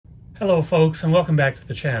Hello folks, and welcome back to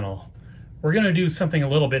the channel. We're going to do something a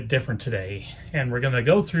little bit different today, and we're going to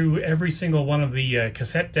go through every single one of the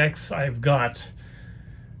cassette decks I've got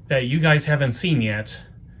that you guys haven't seen yet,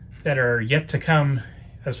 that are yet to come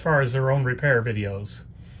as far as their own repair videos.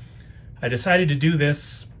 I decided to do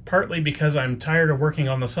this partly because I'm tired of working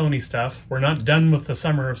on the Sony stuff. We're not done with the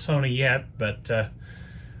summer of Sony yet, but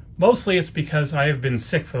mostly it's because I have been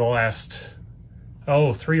sick for the last,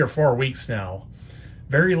 3 or 4 weeks now.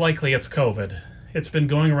 Very likely it's COVID. It's been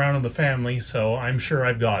going around in the family, so I'm sure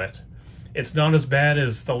I've got it. It's not as bad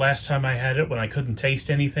as the last time I had it when I couldn't taste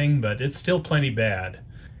anything, but it's still plenty bad.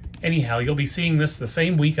 Anyhow, you'll be seeing this the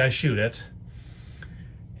same week I shoot it.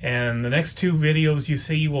 And the next 2 videos you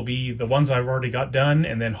see will be the ones I've already got done,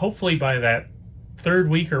 and then hopefully by that 3rd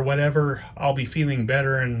week or whatever, I'll be feeling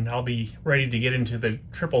better and I'll be ready to get into the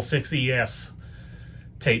 666ES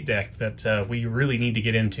tape deck that we really need to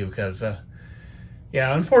get into, because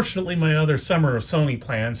yeah, unfortunately my other summer of Sony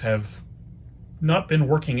plans have not been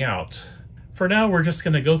working out. For now, we're just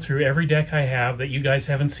going to go through every deck I have that you guys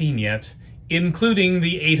haven't seen yet, including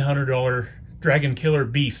the $800 Dragon Killer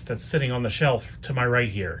Beast that's sitting on the shelf to my right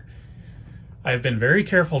here. I've been very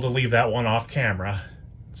careful to leave that one off camera,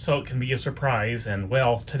 so it can be a surprise, and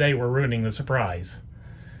well, today we're ruining the surprise.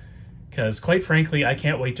 Because quite frankly, I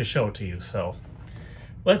can't wait to show it to you, so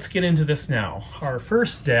let's get into this now. Our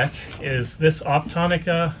first deck is this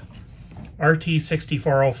Optonica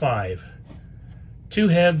RT-6405. 2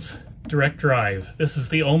 heads, direct drive. This is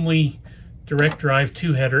the only direct drive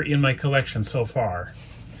 2-header in my collection so far.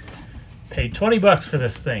 Paid 20 bucks for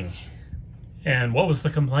this thing. And what was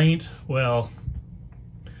the complaint? Well,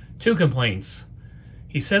 2 complaints.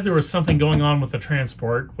 He said there was something going on with the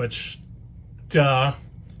transport, which, duh,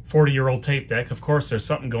 40-year-old tape deck, of course there's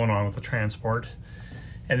something going on with the transport.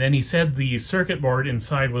 And then he said the circuit board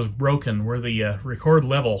inside was broken where the record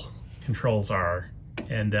level controls are.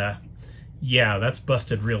 And yeah, that's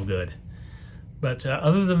busted real good. But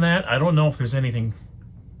other than that, I don't know if there's anything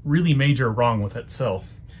really major wrong with it. So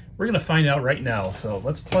we're going to find out right now. So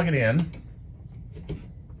let's plug it in.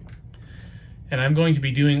 And I'm going to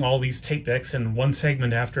be doing all these tape decks in one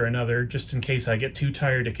segment after another, just in case I get too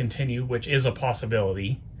tired to continue, which is a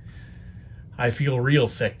possibility. I feel real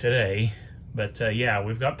sick today. But yeah,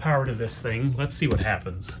 we've got power to this thing. Let's see what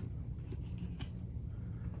happens.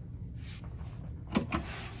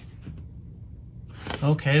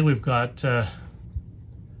 Okay, we've got a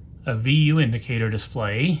VU indicator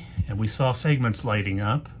display, and we saw segments lighting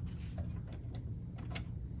up.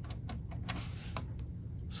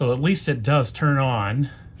 So at least it does turn on.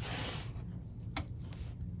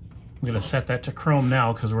 I'm going to set that to Chrome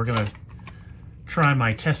now because we're going to try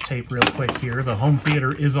my test tape real quick here. The home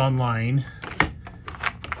theater is online.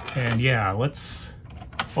 And yeah, let's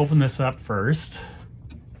open this up first.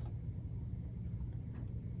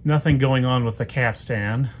 Nothing going on with the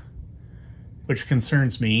capstan, which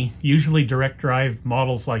concerns me. Usually direct drive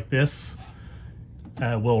models like this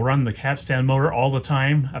will run the capstan motor all the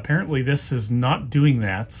time. Apparently this is not doing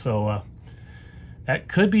that, so that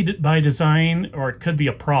could be by design or it could be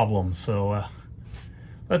a problem. So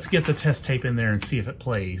let's get the test tape in there and see if it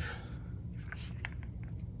plays.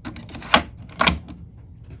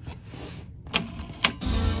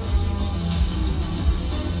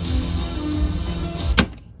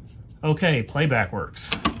 Okay, playback works.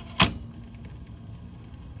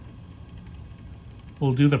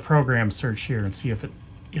 We'll do the program search here and see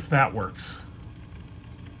if that works.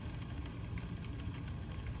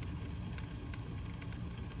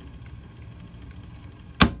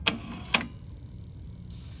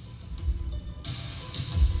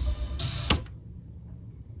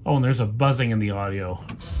 Oh, and there's a buzzing in the audio.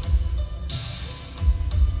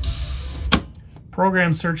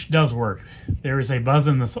 Program search does work. There is a buzz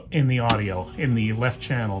in the audio, in the left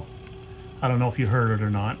channel. I don't know if you heard it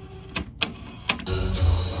or not.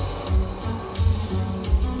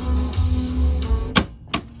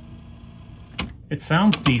 It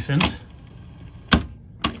sounds decent.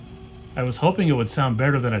 I was hoping it would sound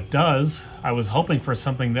better than it does. I was hoping for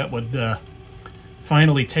something that would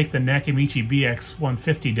finally take the Nakamichi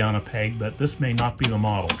BX150 down a peg, but this may not be the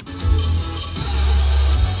model.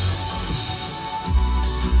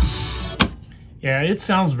 Yeah, it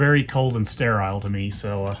sounds very cold and sterile to me,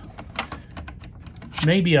 so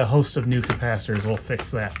maybe a host of new capacitors will fix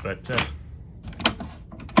that, but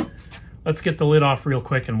let's get the lid off real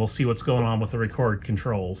quick and we'll see what's going on with the record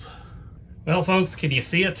controls. Well, folks, can you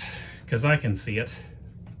see it? Because I can see it.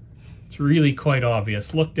 It's really quite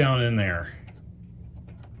obvious. Look down in there.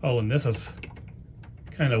 Oh, and this is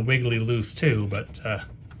kind of wiggly loose too, but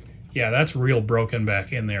Yeah, that's real broken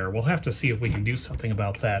back in there. We'll have to see if we can do something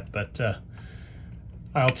about that, but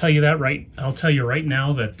I'll tell you right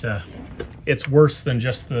now that it's worse than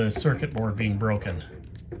just the circuit board being broken.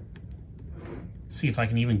 See if I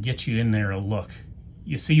can even get you in there to look.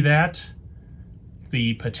 You see that?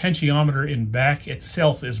 The potentiometer in back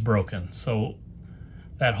itself is broken, so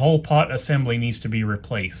that whole pot assembly needs to be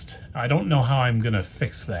replaced. I don't know how I'm gonna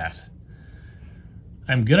fix that.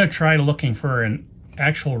 I'm gonna try looking for an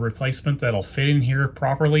actual replacement that'll fit in here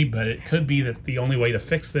properly, but it could be that the only way to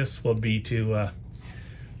fix this will be to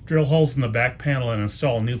drill holes in the back panel and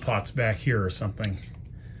install new pots back here or something.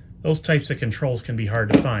 Those types of controls can be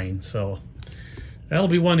hard to find, so that'll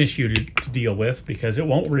be one issue to deal with, because it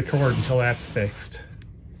won't record until that's fixed.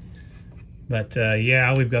 But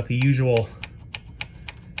yeah, we've got the usual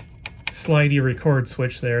slidey record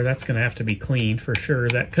switch there. That's going to have to be cleaned for sure.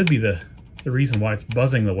 That could be the reason why it's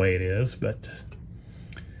buzzing the way it is, but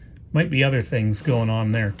might be other things going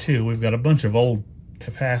on there too. We've got a bunch of old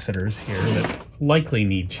capacitors here that likely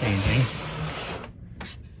need changing.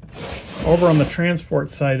 Over on the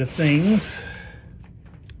transport side of things,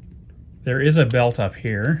 there is a belt up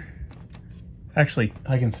here. Actually,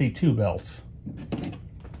 I can see two belts.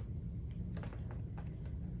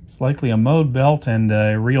 It's likely a mode belt and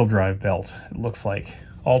a reel drive belt, it looks like.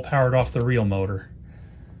 All powered off the reel motor.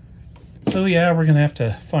 So yeah, we're gonna have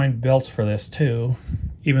to find belts for this too,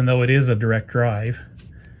 even though it is a direct drive.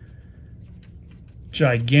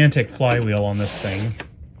 Gigantic flywheel on this thing.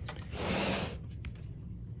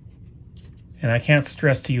 And I can't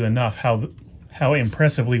stress to you enough how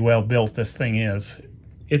impressively well built this thing is.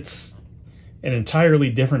 It's an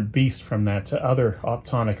entirely different beast from that other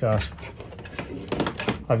Optonica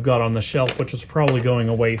I've got on the shelf, which is probably going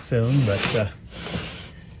away soon, but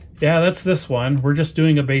yeah, that's this one. We're just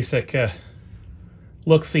doing a basic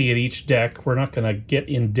look-see at each deck. We're not going to get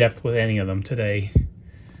in depth with any of them today.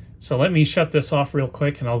 So let me shut this off real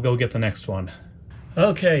quick and I'll go get the next one.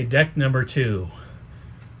 Okay, deck number 2.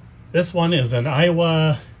 This one is an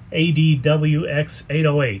Aiwa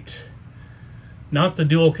AD-WX808. Not the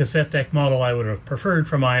dual cassette deck model I would have preferred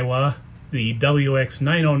from Aiwa. The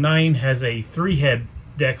WX909 has a 3-head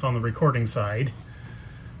deck on the recording side,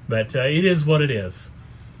 but it is what it is.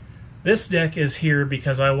 This deck is here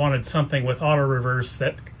because I wanted something with auto reverse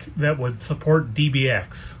that would support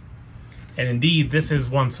DBX. And indeed, this is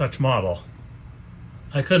one such model.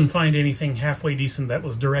 I couldn't find anything halfway decent that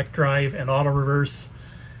was direct drive and auto reverse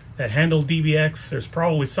that handled DBX. There's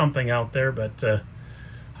probably something out there, but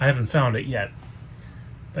I haven't found it yet.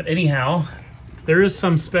 But anyhow, there is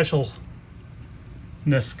some specialness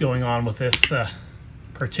going on with this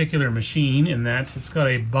particular machine in that it's got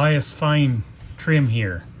a bias fine trim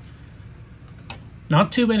here.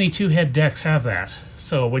 Not too many 2-head decks have that,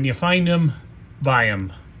 so when you find them, buy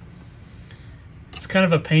them. It's kind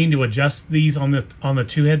of a pain to adjust these on the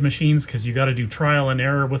 2-head machines because you got to do trial and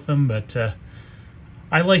error with them, but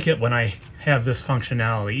I like it when I have this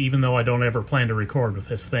functionality, even though I don't ever plan to record with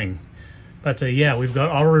this thing. But yeah, we've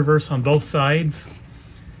got auto reverse on both sides,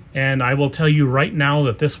 and I will tell you right now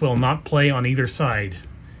that this will not play on either side.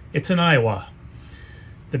 It's an Aiwa.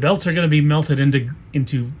 The belts are going to be melted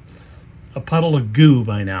into a puddle of goo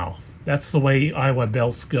by now. That's the way Aiwa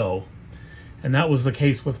belts go. And that was the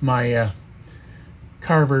case with my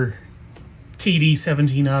Carver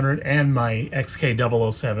TD-1700 and my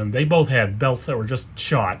XK-007. They both had belts that were just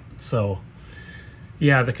shot. So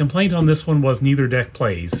yeah, the complaint on this one was neither deck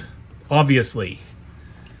plays, obviously.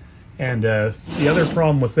 And the other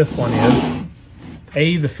problem with this one is,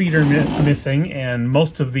 A, the feet are missing, and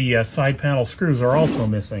most of the side panel screws are also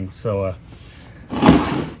missing. So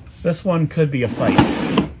this one could be a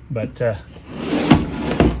fight. But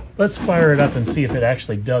let's fire it up and see if it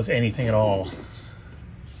actually does anything at all.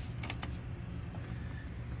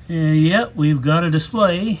 Yep, we've got a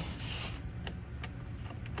display.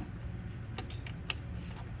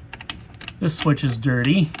 This switch is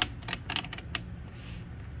dirty.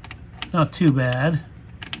 Not too bad.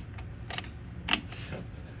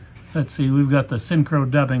 Let's see, we've got the synchro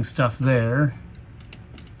dubbing stuff there.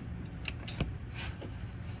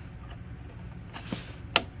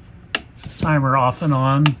 Timer off and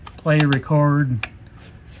on, play, record,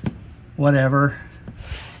 whatever.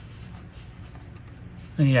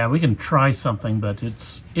 And yeah, we can try something, but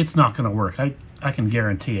it's not going to work. I can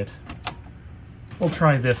guarantee it. We'll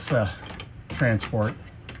try this transport.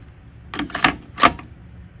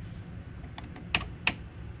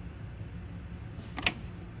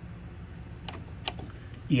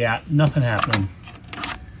 Yeah, nothing happening.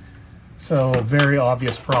 So very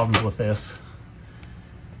obvious problems with this.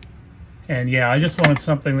 And yeah, I just wanted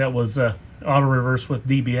something that was auto reverse with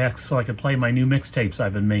DBX so I could play my new mixtapes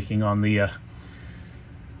I've been making on the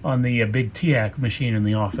big Teac machine in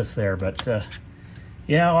the office there. But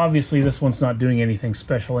yeah, obviously this one's not doing anything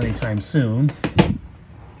special anytime soon.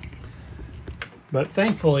 But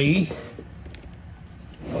thankfully,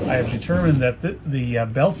 I have determined that the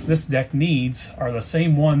belts this deck needs are the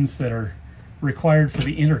same ones that are required for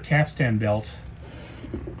the inner capstan belt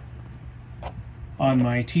on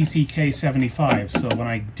my TCK75. So when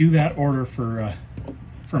I do that order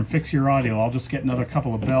from Fix Your Audio, I'll just get another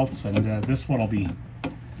couple of belts, and this one will be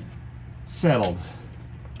settled.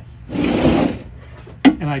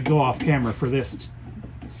 And I'd go off camera for this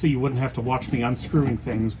so you wouldn't have to watch me unscrewing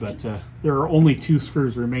things, but there are only 2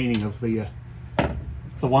 screws remaining of the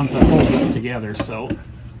ones that hold this together, so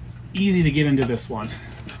easy to get into this one.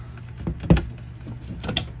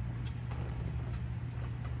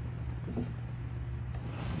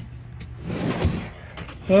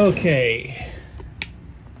 Okay,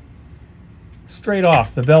 straight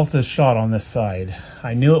off, the belt is shot on this side.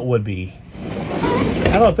 I knew it would be.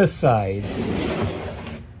 How about this side?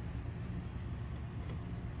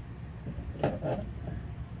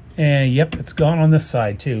 And yep, it's gone on this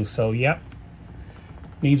side too, so yep.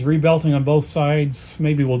 Needs rebelting on both sides.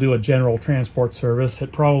 Maybe we'll do a general transport service.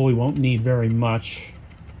 It probably won't need very much.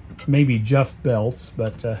 Maybe just belts,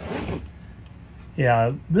 but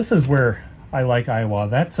yeah, this is where I like Aiwa.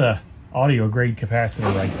 That's a audio grade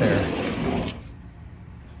capacitor right there.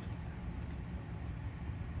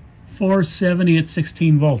 470 at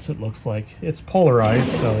 16 volts it looks like. It's polarized,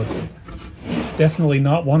 so it's definitely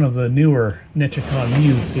not one of the newer Nichicon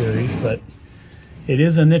Muse series, but it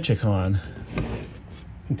is a Nichicon.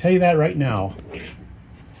 I can tell you that right now.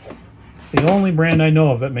 It's the only brand I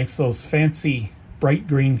know of that makes those fancy bright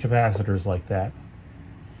green capacitors like that.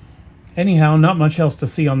 Anyhow, not much else to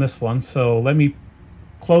see on this one, so let me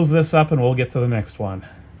close this up and we'll get to the next one.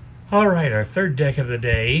 Alright, our third deck of the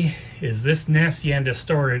day is this nasty and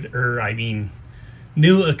distorted,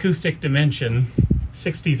 new acoustic dimension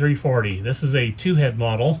 6340. This is a 2-head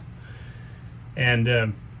model,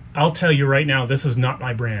 and I'll tell you right now, this is not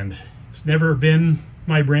my brand. It's never been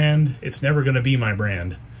my brand. It's never going to be my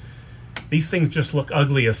brand. These things just look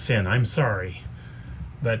ugly as sin. I'm sorry.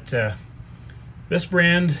 But this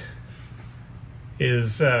brand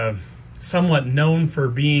is somewhat known for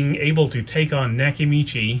being able to take on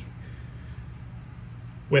Nakamichi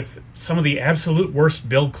with some of the absolute worst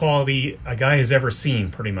build quality a guy has ever seen,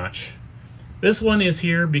 pretty much. This one is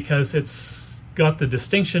here because it's got the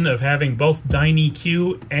distinction of having both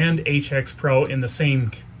DyneEQ and HX Pro in the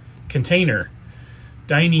same container.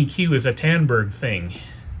 DyneEQ is a Tandberg thing.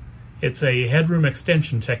 It's a headroom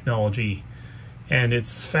extension technology, and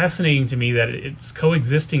it's fascinating to me that it's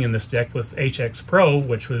coexisting in this deck with HX Pro,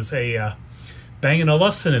 which was a Bang &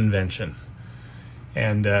 Olufsen invention.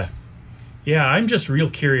 And yeah, I'm just real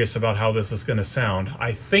curious about how this is going to sound.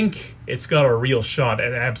 I think it's got a real shot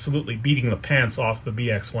at absolutely beating the pants off the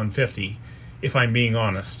BX150, if I'm being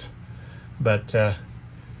honest. But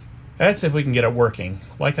that's if we can get it working.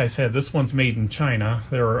 Like I said, this one's made in China.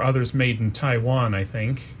 There are others made in Taiwan, I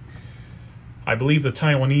think. I believe the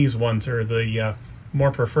Taiwanese ones are the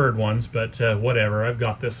more preferred ones, but whatever, I've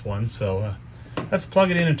got this one, so let's plug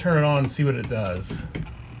it in and turn it on and see what it does.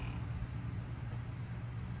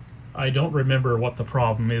 I don't remember what the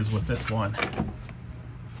problem is with this one.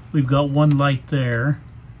 We've got one light there.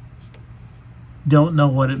 Don't know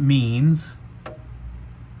what it means.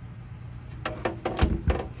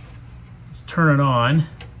 Let's turn it on.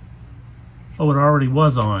 Oh, it already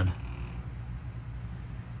was on.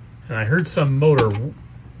 And I heard some motor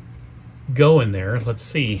go in there. Let's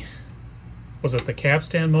see. Was it the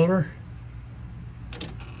capstan motor?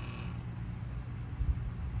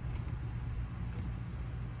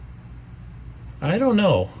 I don't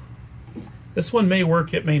know. This one may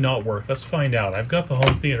work, it may not work. Let's find out. I've got the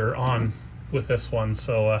home theater on with this one,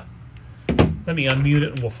 so let me unmute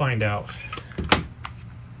it and we'll find out.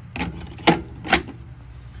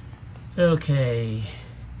 Okay.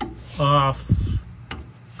 Off.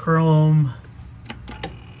 Chrome.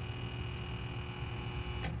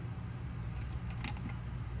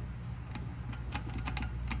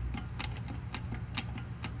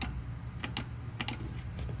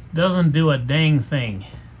 Doesn't do a dang thing.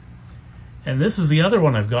 And this is the other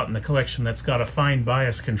one I've got in the collection that's got a fine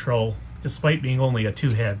bias control, despite being only a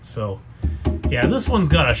 2-head. So yeah, this one's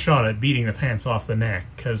got a shot at beating the pants off the NAC,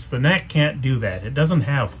 because the NAC can't do that. It doesn't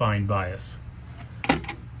have fine bias.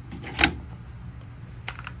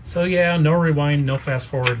 So yeah, no rewind, no fast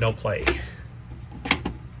forward, no play.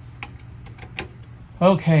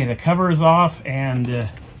 Okay, the cover is off, and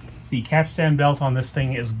the capstan belt on this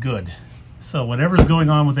thing is good. So whatever's going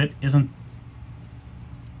on with it isn't,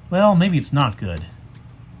 well, maybe it's not good.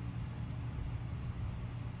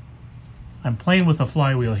 I'm playing with the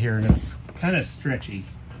flywheel here and it's kind of stretchy.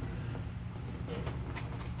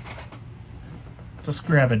 Just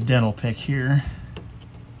grab a dental pick here.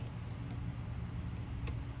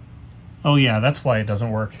 Oh yeah, that's why it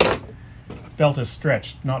doesn't work. Belt is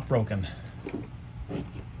stretched, not broken.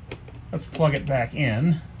 Let's plug it back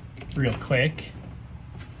in real quick.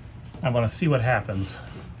 I want to see what happens.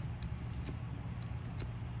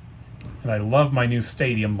 And I love my new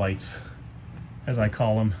stadium lights, as I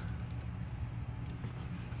call them.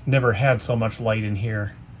 I've never had so much light in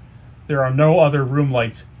here. There are no other room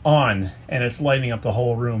lights on, and it's lighting up the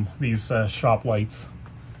whole room, these shop lights.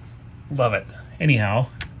 Love it. Anyhow,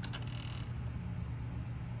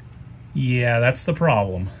 yeah, that's the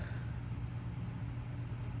problem.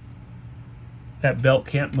 That belt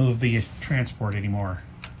can't move the transport anymore.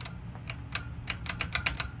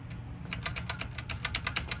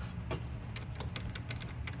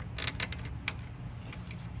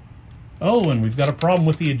 Oh, and we've got a problem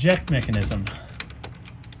with the eject mechanism.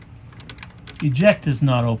 Eject is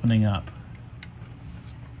not opening up.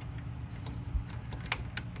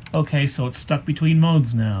 Okay, so it's stuck between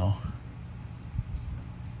modes now.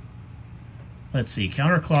 Let's see,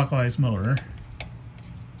 counterclockwise motor.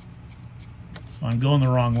 So I'm going the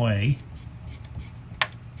wrong way.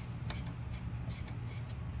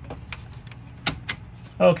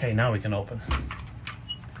 Okay, now we can open.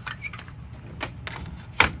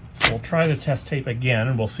 So we'll try the test tape again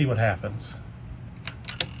and we'll see what happens.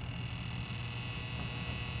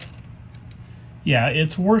 Yeah,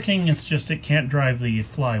 it's working, it's just it can't drive the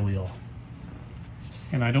flywheel.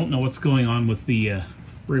 And I don't know what's going on with the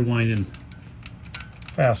rewind and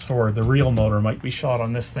fast forward. The real motor might be shot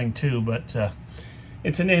on this thing too, but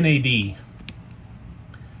it's an NAD.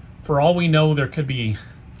 For all we know, there could be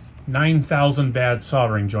 9,000 bad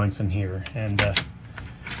soldering joints in here, and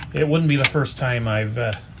it wouldn't be the first time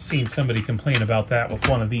I've seen somebody complain about that with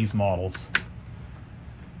one of these models.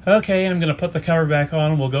 Okay, I'm going to put the cover back on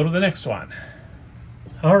and we'll go to the next one.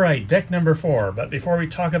 Alright, deck number 4, but before we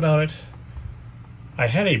talk about it, I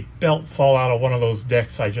had a belt fall out of one of those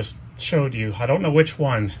decks I just showed you. I don't know which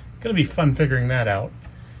one. Gonna be fun figuring that out.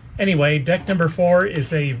 Anyway, deck number 4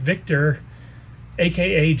 is a Victor,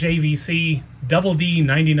 aka JVC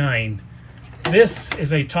D-99. This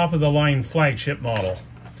is a top-of-the-line flagship model.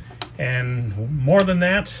 And more than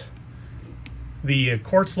that, the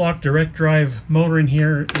quartz lock direct drive motor in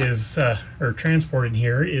here is, or transport in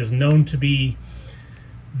here, is known to be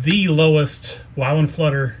the lowest wow and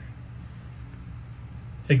flutter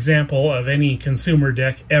example of any consumer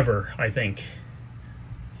deck ever, I think.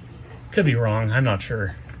 Could be wrong, I'm not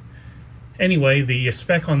sure. Anyway, the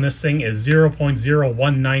spec on this thing is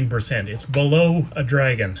 0.019%. It's below a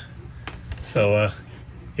Dragon. So,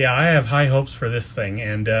 yeah, I have high hopes for this thing,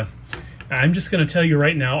 and I'm just going to tell you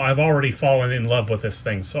right now, I've already fallen in love with this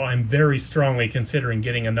thing, so I'm very strongly considering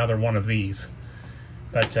getting another one of these.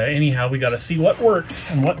 But anyhow, we got to see what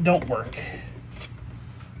works and what don't work.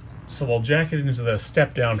 So we'll jack it into the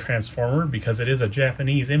step-down transformer because it is a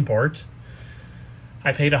Japanese import.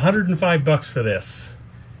 I paid $105 for this,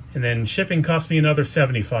 and then shipping cost me another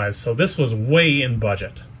 $75, so this was way in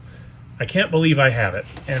budget. I can't believe I have it,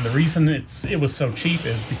 and the reason it was so cheap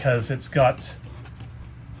is because it's got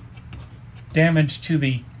damage to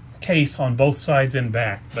the case on both sides and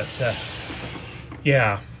back. But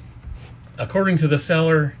yeah, according to the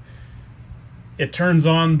seller, it turns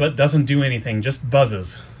on but doesn't do anything, just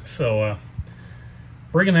buzzes. So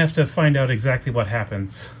we're gonna have to find out exactly what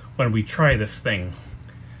happens when we try this thing.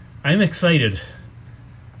 I'm excited.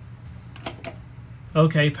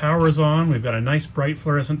 Okay, power is on. We've got a nice bright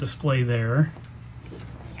fluorescent display there.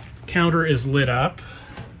 Counter is lit up.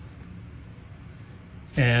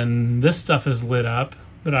 And this stuff is lit up.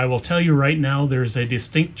 But I will tell you right now, there's a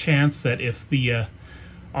distinct chance that if the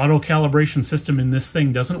auto calibration system in this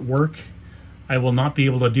thing doesn't work, I will not be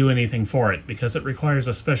able to do anything for it because it requires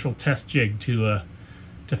a special test jig to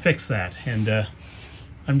fix that. And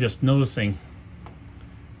I'm just noticing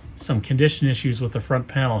some condition issues with the front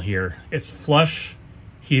panel here. It's flush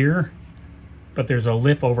here, but there's a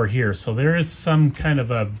lip over here, so there is some kind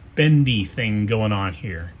of a bendy thing going on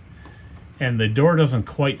here. And the door doesn't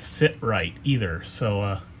quite sit right either, so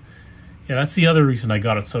yeah, that's the other reason I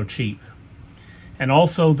got it so cheap. And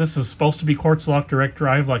also, this is supposed to be quartz lock direct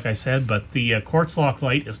drive, like I said, but the quartz lock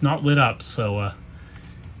light is not lit up, so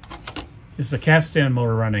is the capstan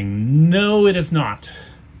motor running? No, it is not.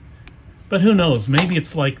 But who knows, maybe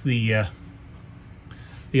it's like the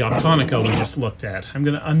Optonica we just looked at. I'm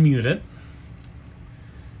going to unmute it.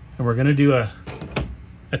 And we're going to do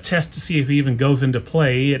a test to see if it even goes into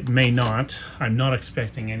play. It may not. I'm not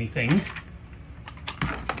expecting anything.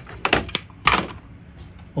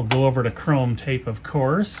 We'll go over to Chrome tape, of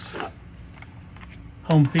course.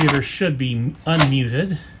 Home theater should be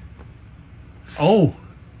unmuted. Oh,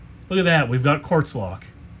 look at that. We've got quartz lock.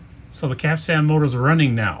 So the capstan motor's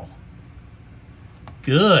running now.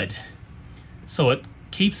 Good. So it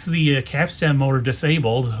keeps the capstan motor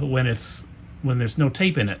disabled when there's no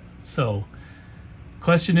tape in it. So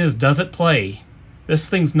question is, does it play? This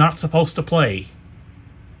thing's not supposed to play.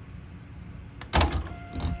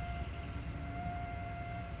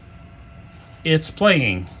 It's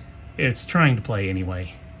playing. It's trying to play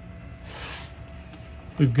anyway.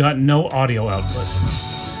 We've got no audio output.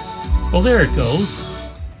 Well, there it goes.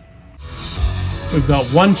 We've got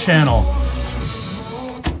one channel.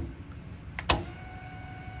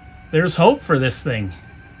 There's hope for this thing.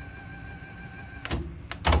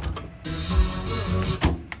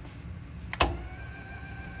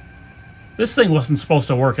 This thing wasn't supposed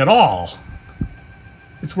to work at all.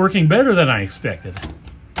 It's working better than I expected.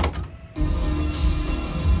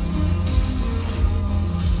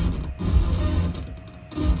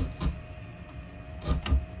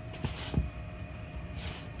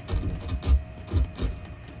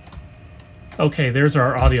 Okay, there's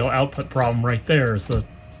our audio output problem right there, is the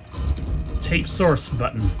tape source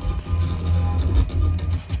button.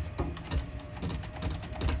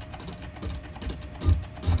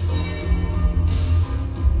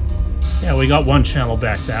 Yeah, we got one channel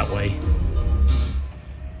back that way.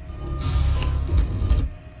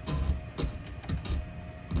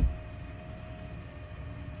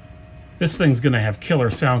 This thing's gonna have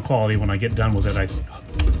killer sound quality when I get done with it,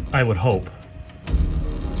 I would hope.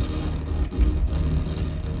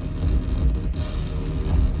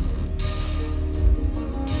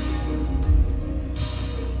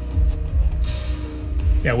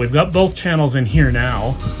 Yeah, we've got both channels in here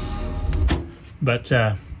now, but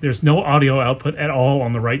there's no audio output at all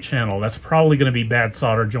on the right channel. That's probably going to be bad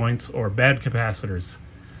solder joints or bad capacitors.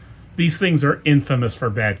 These things are infamous for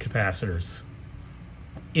bad capacitors,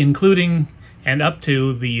 including and up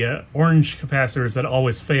to the orange capacitors that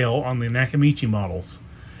always fail on the Nakamichi models.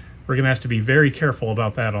 We're going to have to be very careful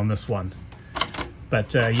about that on this one.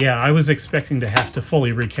 But yeah, I was expecting to have to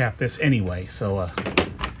fully recap this anyway, so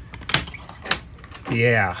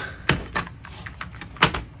yeah.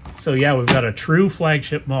 So yeah, we've got a true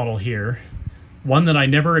flagship model here. One that I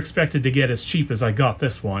never expected to get as cheap as I got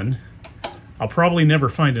this one. I'll probably never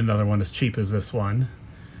find another one as cheap as this one.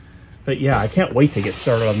 But yeah, I can't wait to get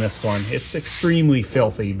started on this one. It's extremely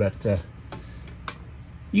filthy, but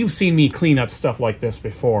you've seen me clean up stuff like this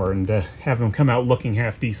before and have them come out looking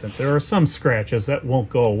half decent. There are some scratches that won't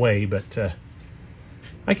go away, but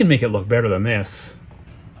I can make it look better than this.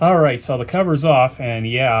 Alright, so the cover's off, and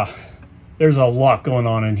yeah, there's a lot going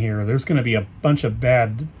on in here. There's going to be a bunch of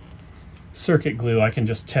bad circuit glue, I can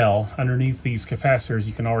just tell. Underneath these capacitors,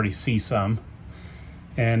 you can already see some.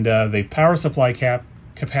 And the power supply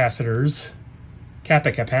capacitors,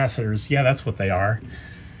 Kappa capacitors, yeah, that's what they are.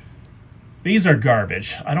 These are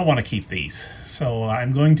garbage. I don't want to keep these. So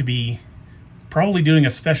I'm going to be probably doing a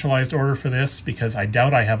specialized order for this, because I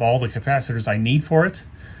doubt I have all the capacitors I need for it.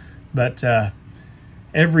 But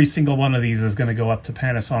every single one of these is going to go up to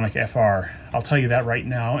Panasonic FR. I'll tell you that right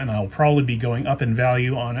now, and I'll probably be going up in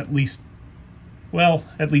value on at least, well,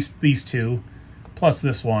 at least these two, plus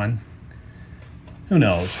this one. Who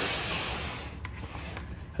knows?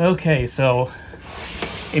 Okay, so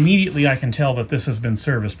immediately I can tell that this has been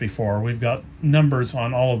serviced before. We've got numbers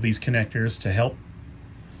on all of these connectors to help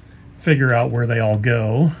figure out where they all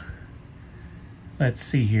go. Let's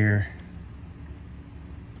see here.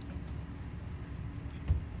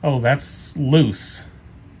 Oh, that's loose.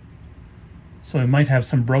 So we might have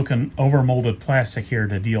some broken overmolded plastic here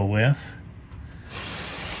to deal with.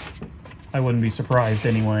 I wouldn't be surprised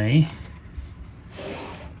anyway.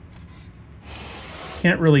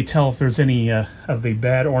 Can't really tell if there's any of the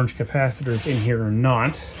bad orange capacitors in here or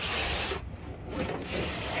not.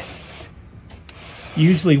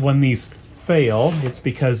 Usually when these fail, it's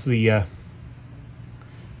because the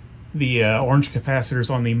orange capacitors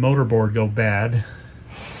on the motorboard go bad.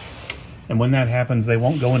 And when that happens, they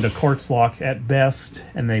won't go into quartz lock at best,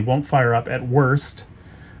 and they won't fire up at worst.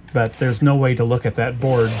 But there's no way to look at that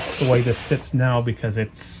board the way this sits now, because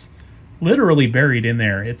it's literally buried in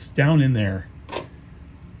there. It's down in there.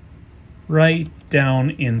 Right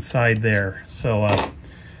down inside there. So,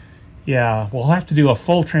 yeah, we'll have to do a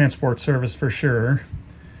full transport service for sure.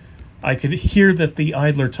 I could hear that the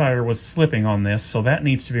idler tire was slipping on this, so that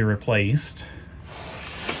needs to be replaced.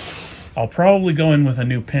 I'll probably go in with a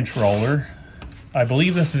new pinch roller. I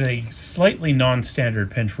believe this is a slightly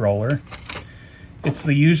non-standard pinch roller. It's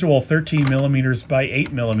the usual 13 millimeters by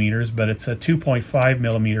 8 millimeters, but it's a 2.5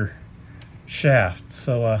 millimeter shaft.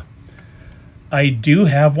 So I do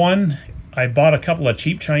have one. I bought a couple of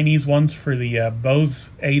cheap Chinese ones for the Bose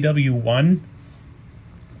AW1,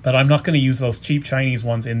 but I'm not going to use those cheap Chinese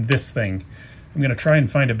ones in this thing. I'm going to try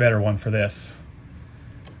and find a better one for this.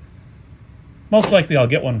 Most likely I'll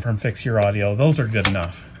get one from Fix Your Audio. Those are good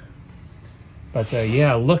enough. But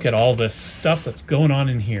yeah, look at all this stuff that's going on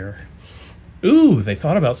in here. Ooh, they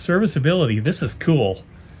thought about serviceability. This is cool.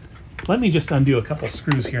 Let me just undo a couple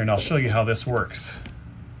screws here and I'll show you how this works.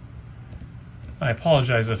 I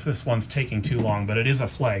apologize if this one's taking too long, but it is a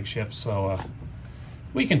flagship, so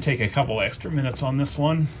we can take a couple extra minutes on this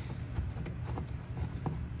one.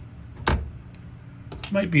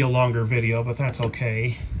 Might be a longer video, but that's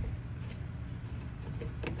okay.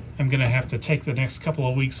 I'm going to have to take the next couple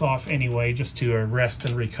of weeks off anyway, just to rest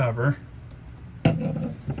and recover.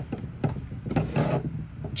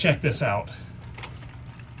 Check this out.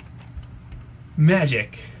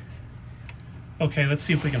 Magic. Okay, let's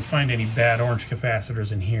see if we can find any bad orange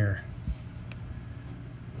capacitors in here.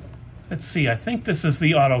 Let's see, I think this is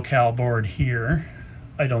the AutoCal board here.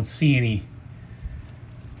 I don't see any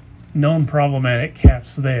known problematic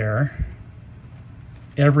caps there.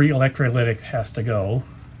 Every electrolytic has to go.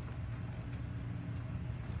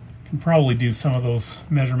 Can probably do some of those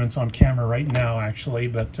measurements on camera right now, actually,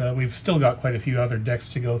 but we've still got quite a few other decks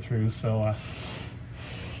to go through, so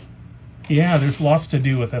yeah, there's lots to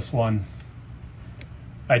do with this one.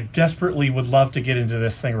 I desperately would love to get into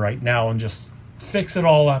this thing right now and just fix it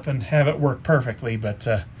all up and have it work perfectly, but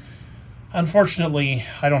unfortunately,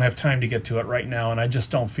 I don't have time to get to it right now, and I just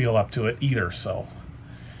don't feel up to it either, so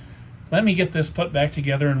let me get this put back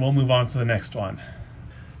together and we'll move on to the next one.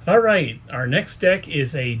 Alright, our next deck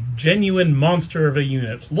is a genuine monster of a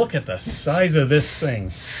unit. Look at the size of this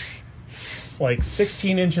thing. It's like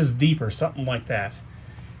 16 inches deep or something like that.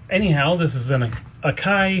 Anyhow, this is an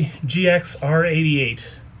Akai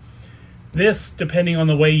GX-R88. This, depending on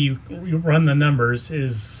the way you run the numbers,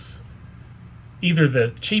 is either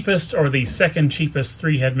the cheapest or the second cheapest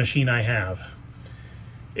 3-head machine I have.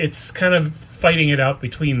 It's kind of fighting it out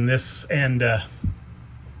between this and the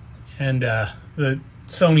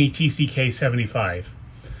Sony TCK-75.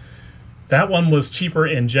 That one was cheaper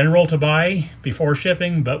in general to buy before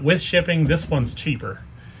shipping, but with shipping, this one's cheaper.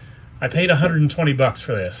 I paid 120 bucks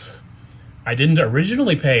for this. I didn't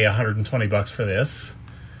originally pay 120 bucks for this,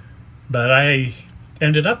 but I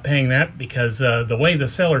ended up paying that because the way the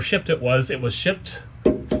seller shipped it was shipped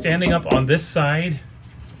standing up on this side,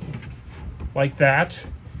 like that,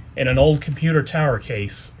 in an old computer tower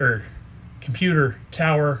case, or computer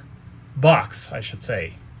tower box, I should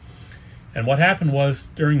say. And what happened was,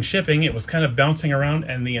 during shipping, it was kind of bouncing around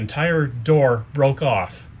and the entire door broke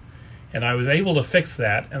off. And I was able to fix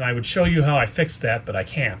that, and I would show you how I fixed that, but I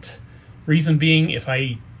can't. Reason being, if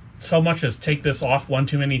I so much as take this off one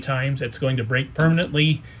too many times, it's going to break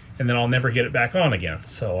permanently, and then I'll never get it back on again.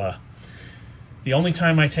 So the only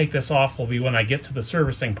time I take this off will be when I get to the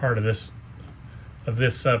servicing part of this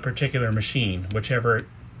particular machine, whichever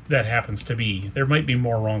that happens to be. There might be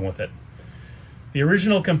more wrong with it. The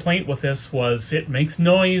original complaint with this was it makes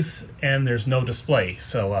noise and there's no display.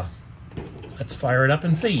 So let's fire it up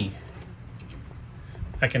and see.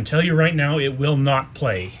 I can tell you right now, it will not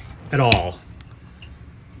play at all.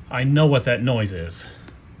 I know what that noise is.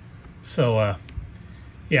 So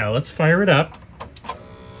yeah, let's fire it up.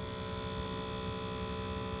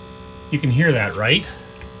 You can hear that, right?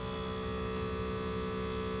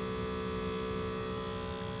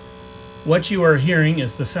 What you are hearing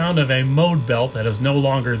is the sound of a mode belt that is no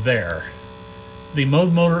longer there. The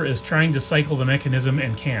mode motor is trying to cycle the mechanism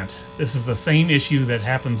and can't. This is the same issue that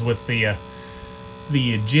happens with the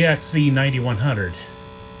GXC-9100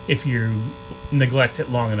 if you neglect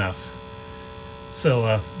it long enough.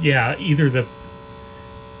 So yeah, either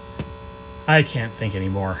I can't think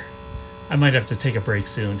anymore. I might have to take a break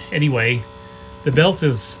soon. Anyway, the belt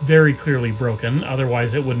is very clearly broken,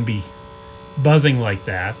 otherwise it wouldn't be buzzing like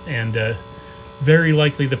that, and very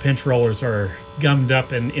likely the pinch rollers are gummed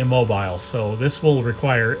up and immobile, so this will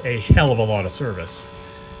require a hell of a lot of service.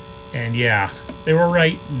 And yeah, they were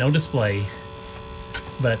right, no display.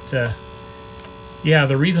 But yeah,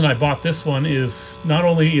 the reason I bought this one is not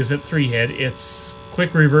only is it 3-head, it's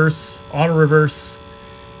quick reverse, auto reverse,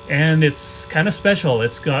 and it's kind of special.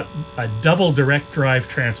 It's got a double direct drive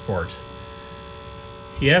transport.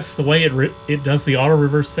 Yes, the way it does the auto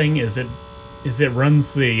reverse thing is it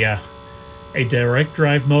runs the a direct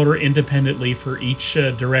drive motor independently for each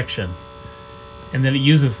direction. And then it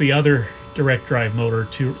uses the other direct drive motor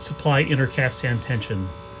to supply intercapstan tension.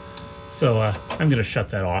 So I'm going to shut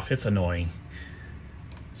that off. It's annoying.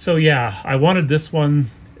 So yeah, I wanted this one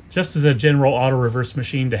just as a general auto reverse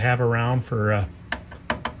machine to have around for...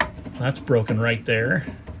 that's broken right there.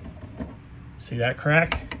 See that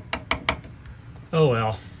crack? Oh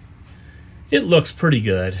well. It looks pretty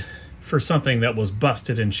good for something that was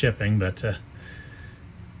busted in shipping, but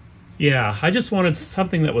yeah, I just wanted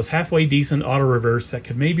something that was halfway decent auto reverse that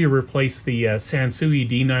could maybe replace the Sansui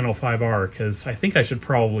D905R, because I think I should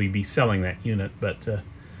probably be selling that unit, but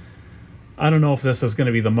I don't know if this is going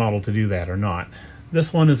to be the model to do that or not.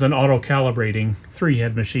 This one is an auto-calibrating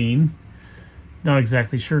 3-head machine. Not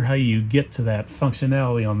exactly sure how you get to that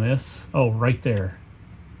functionality on this. Oh, right there.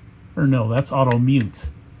 Or no, that's auto-mute.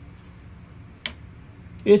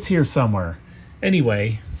 It's here somewhere.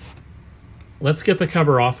 Anyway, let's get the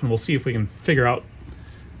cover off and we'll see if we can figure out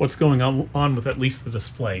what's going on with at least the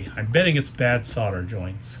display. I'm betting it's bad solder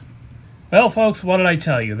joints. Well, folks, what did I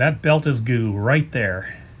tell you? That belt is goo right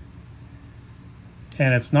there.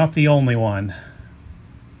 And it's not the only one.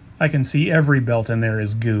 I can see every belt in there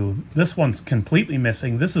is goo. This one's completely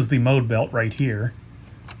missing. This is the mode belt right here.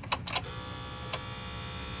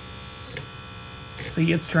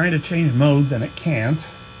 See, it's trying to change modes and it can't.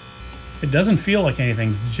 It doesn't feel like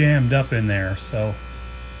anything's jammed up in there, so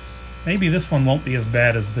maybe this one won't be as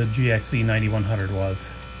bad as the GXC 9100 was.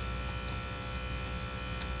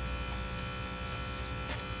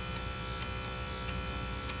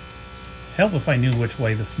 Help if I knew which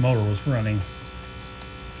way this motor was running.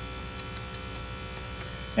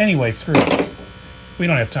 Anyway, screw it. We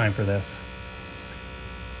don't have time for this.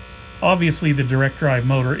 Obviously, the direct drive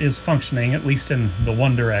motor is functioning, at least in the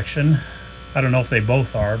one direction. I don't know if they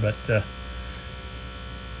both are, but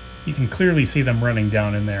you can clearly see them running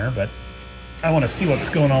down in there, but I want to see what's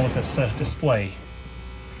going on with this display.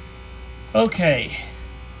 Okay,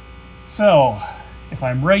 so if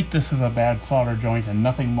I'm right, this is a bad solder joint and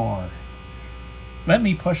nothing more. Let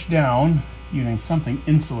me push down using something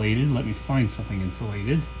insulated. Let me find something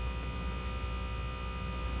insulated.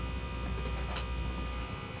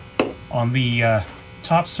 On the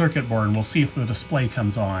top circuit board, and we'll see if the display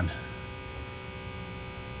comes on.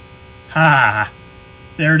 Ha!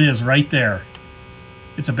 There it is, right there.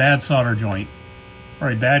 It's a bad solder joint,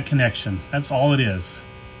 or a bad connection. That's all it is.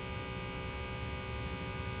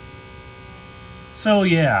 So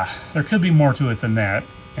yeah, there could be more to it than that,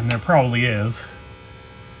 and there probably is.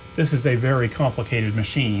 This is a very complicated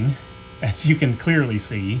machine, as you can clearly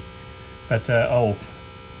see. But, oh,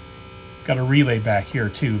 got a relay back here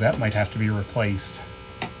too. That might have to be replaced.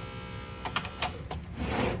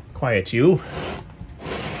 Quiet you.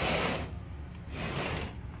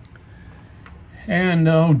 And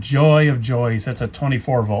oh, joy of joys, that's a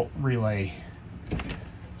 24-volt relay.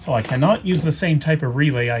 So I cannot use the same type of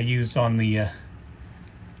relay I used on the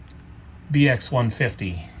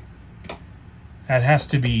BX150. That has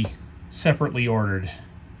to be separately ordered.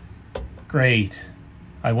 Great.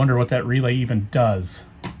 I wonder what that relay even does.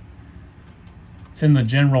 It's in the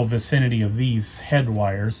general vicinity of these head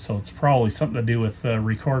wires, so it's probably something to do with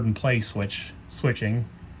record and play switching.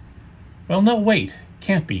 Well, no, wait.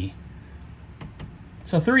 Can't be.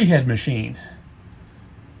 It's a 3-head machine.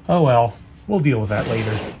 Oh well, we'll deal with that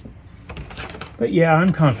later. But yeah,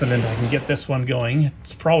 I'm confident I can get this one going.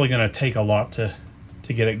 It's probably going to take a lot to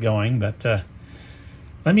get it going, but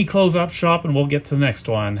let me close up shop and we'll get to the next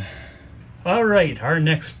one. All right, our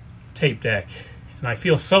next tape deck. And I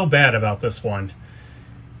feel so bad about this one.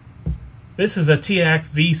 This is a Teac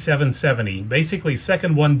V-770, basically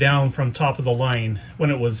second one down from top of the line when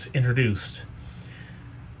it was introduced.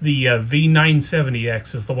 The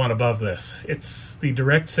V-970X is the one above this. It's the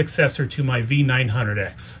direct successor to my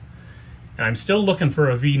V-900X. And I'm still looking for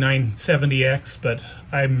a V-970X, but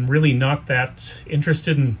I'm really not that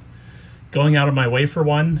interested in going out of my way for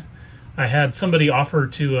one. I had somebody offer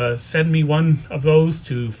to send me one of those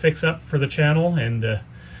to fix up for the channel and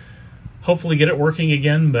hopefully get it working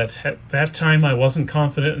again, but at that time I wasn't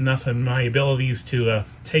confident enough in my abilities to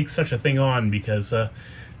take such a thing on, because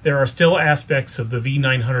there are still aspects of the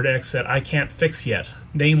V900X that I can't fix yet,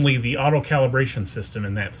 namely the auto-calibration system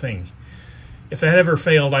in that thing. If that ever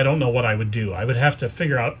failed, I don't know what I would do. I would have to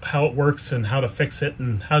figure out how it works and how to fix it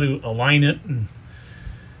and how to align it, and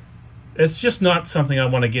it's just not something I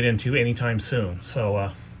want to get into anytime soon.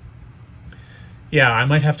 So, yeah, I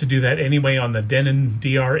might have to do that anyway on the Denon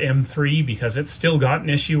DR-M3, because it's still got an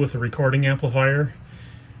issue with the recording amplifier.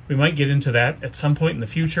 We might get into that at some point in the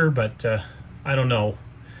future, but I don't know.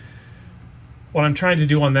 What I'm trying to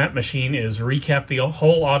do on that machine is recap the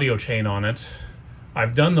whole audio chain on it.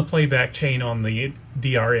 I've done the playback chain on the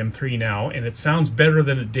DRM3 now, and it sounds better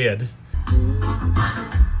than it did.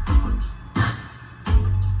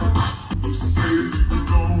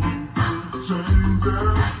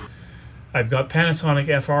 I've got Panasonic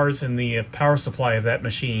FRs in the power supply of that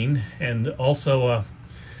machine, and also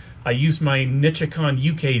I used my Nichicon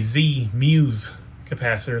UKZ Muse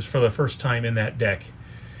capacitors for the first time in that deck.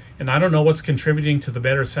 And I don't know what's contributing to the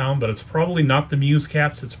better sound, but it's probably not the Muse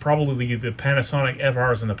caps, it's probably the Panasonic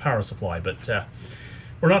FRs in the power supply. But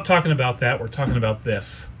we're not talking about that, we're talking about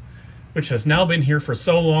this, which has now been here for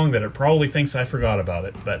so long that it probably thinks I forgot about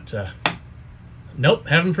it. But nope,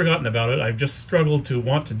 haven't forgotten about it. I've just struggled to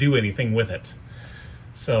want to do anything with it.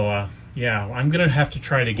 So yeah, I'm gonna have to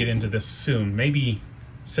try to get into this soon. Maybe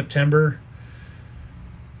September,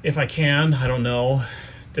 if I can. I don't know.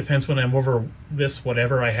 Depends when I'm over this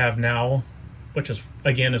whatever I have now, which is,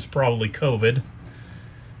 again, is probably COVID.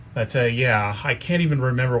 But yeah, I can't even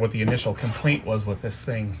remember what the initial complaint was with this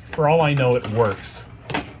thing. For all I know, it works.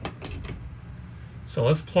 So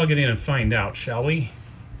let's plug it in and find out, shall we?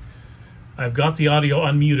 I've got the audio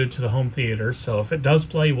unmuted to the home theater, so if it does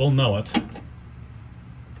play, we'll know it.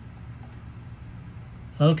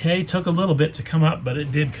 Okay, took a little bit to come up, but it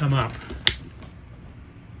did come up.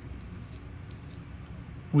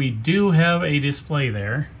 We do have a display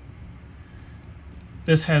there.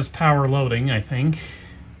 This has power loading, I think.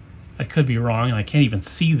 I could be wrong, and I can't even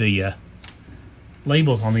see the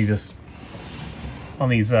labels on these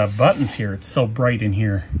buttons here. It's so bright in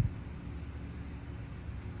here.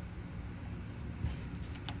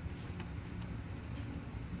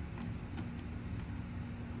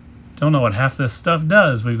 Don't know what half this stuff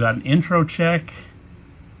does. We've got an intro check,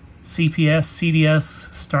 CPS,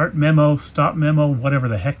 CDS, start memo, stop memo, whatever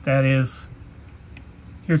the heck that is.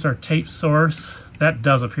 Here's our tape source. That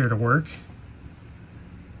does appear to work.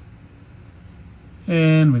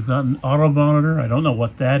 And we've got an auto monitor. I don't know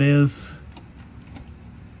what that is.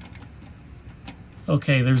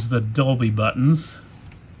 Okay, there's the Dolby buttons.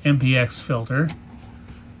 MPX filter.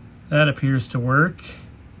 That appears to work.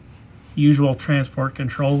 Usual transport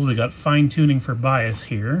controls. We got fine tuning for bias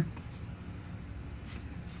here.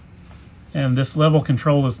 And this level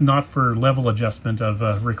control is not for level adjustment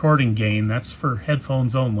of recording gain. That's for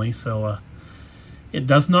headphones only. So it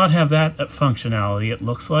does not have that functionality, it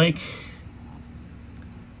looks like.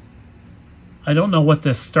 I don't know what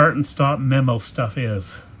this start and stop memo stuff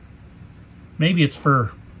is. Maybe it's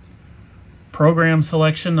for program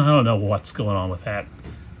selection. I don't know what's going on with that.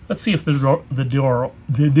 Let's see if the door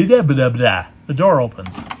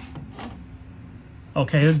opens.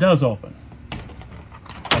 Okay, it does open.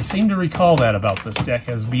 I seem to recall that about this deck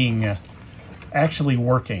as being actually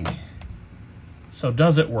working. So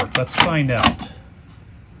does it work? Let's find out.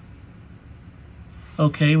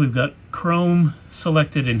 Okay, we've got Chrome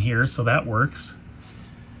selected in here, so that works.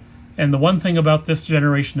 And the one thing about this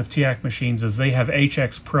generation of Teac machines is they have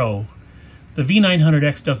HX Pro. The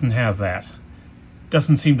V-900X doesn't have that.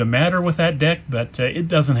 Doesn't seem to matter with that deck, but it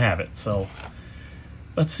doesn't have it. So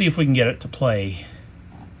let's see if we can get it to play.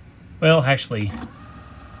 Well, actually,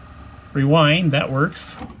 rewind, that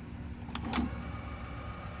works.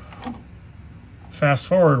 Fast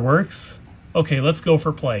forward works. Okay, let's go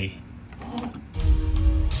for play.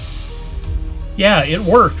 Yeah, it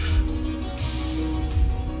works.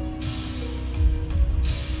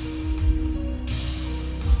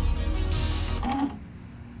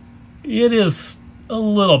 It is a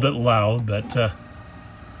little bit loud, but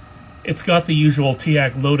it's got the usual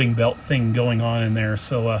Teac loading belt thing going on in there,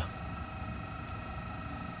 so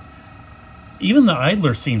even the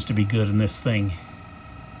idler seems to be good in this thing.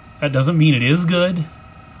 That doesn't mean it is good.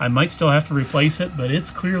 I might still have to replace it, but it's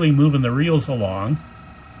clearly moving the reels along.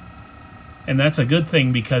 And that's a good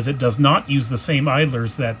thing because it does not use the same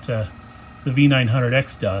idlers that the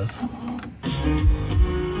V-900X does.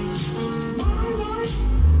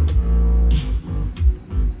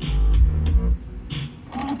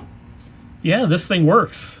 Yeah, this thing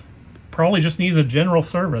works. Probably just needs a general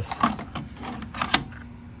service.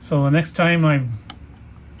 So the next time I'm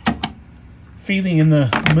feeling in the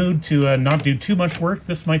mood to not do too much work,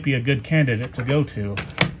 this might be a good candidate to go to.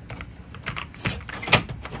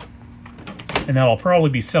 And I'll probably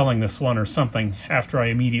be selling this one or something after I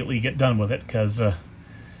immediately get done with it, because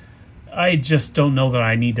I just don't know that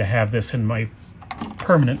I need to have this in my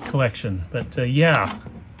permanent collection. But yeah.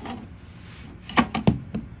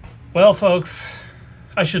 Well, folks,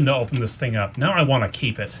 I shouldn't have opened this thing up. Now I want to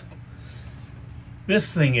keep it.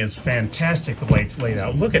 This thing is fantastic the way it's laid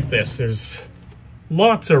out. Look at this. There's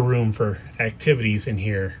lots of room for activities in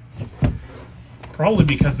here. Probably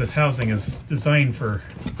because this housing is designed for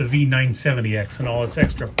the V970X and all its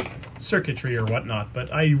extra circuitry or whatnot,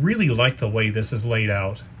 but I really like the way this is laid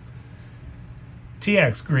out.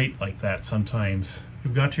 Teac's great like that sometimes.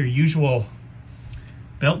 You've got your usual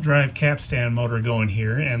belt drive capstan motor going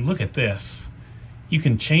here, and look at this. You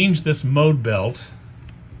can change this mode belt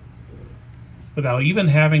without even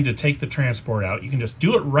having to take the transport out. You can just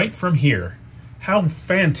do it right from here. How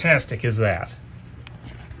fantastic is that?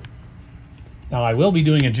 Now, I will be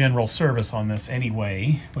doing a general service on this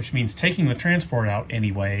anyway, which means taking the transport out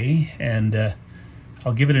anyway, and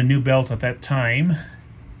I'll give it a new belt at that time.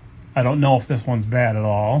 I don't know if this one's bad at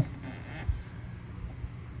all.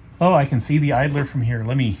 Oh, I can see the idler from here.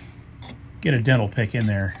 Let me get a dental pick in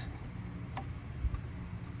there.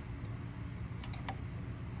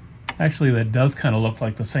 Actually, that does kind of look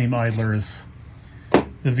like the same idler as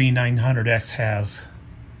the V900X has.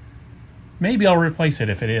 Maybe I'll replace it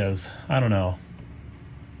if it is. I don't know.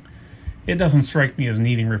 It doesn't strike me as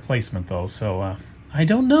needing replacement though, so I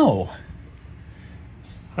don't know.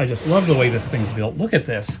 I just love the way this thing's built. Look at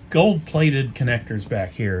this. Gold-plated connectors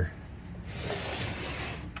back here.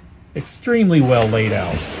 Extremely well laid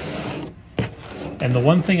out. And the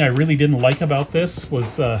one thing I really didn't like about this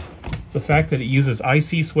was the fact that it uses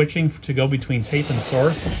IC switching to go between tape and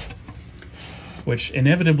source, which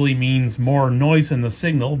inevitably means more noise in the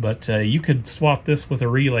signal, but you could swap this with a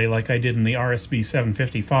relay like I did in the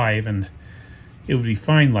RS-B755 and it would be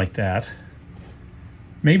fine like that.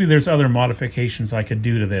 Maybe there's other modifications I could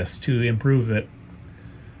do to this to improve it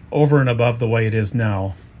over and above the way it is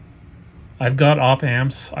now. I've got op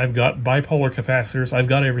amps, I've got bipolar capacitors, I've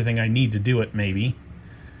got everything I need to do it maybe.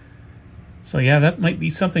 So yeah, that might be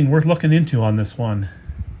something worth looking into on this one.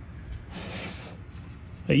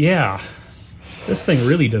 But yeah, this thing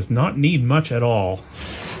really does not need much at all.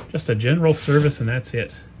 Just a general service and that's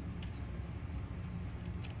it.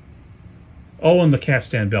 Oh, and the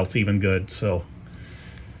capstan belt's even good, so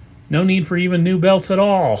no need for even new belts at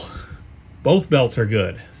all. Both belts are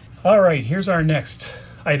good. Alright, here's our next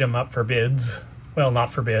item up for bids. Well,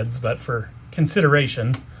 not for bids, but for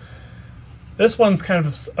consideration. This one's kind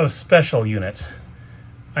of a special unit.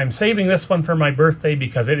 I'm saving this one for my birthday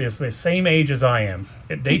because it is the same age as I am.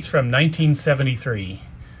 It dates from 1973.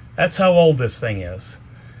 That's how old this thing is.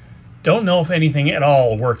 Don't know if anything at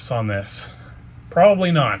all works on this.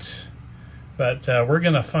 Probably not. But we're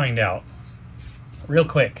going to find out real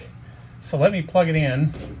quick. So let me plug it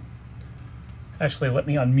in. Actually, let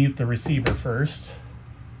me unmute the receiver first.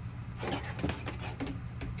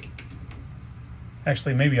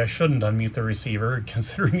 Actually, maybe I shouldn't unmute the receiver,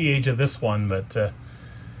 considering the age of this one, but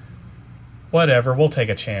whatever, we'll take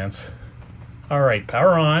a chance. Alright,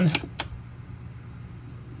 power on.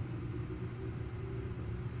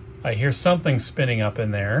 I hear something spinning up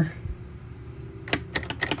in there.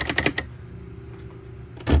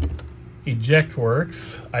 Eject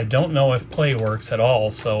works. I don't know if play works at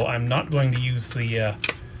all, so I'm not going to use the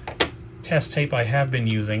test tape I have been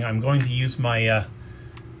using. I'm going to use my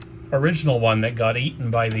original one that got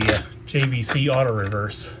eaten by the JVC auto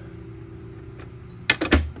reverse.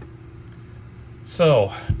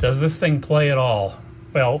 So, does this thing play at all?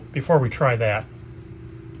 Well, before we try that,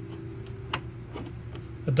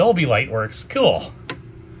 the Dolby light works. Cool.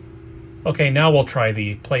 Okay, now we'll try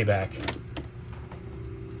the playback.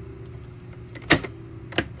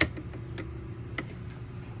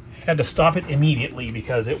 Had to stop it immediately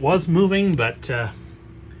because it was moving, but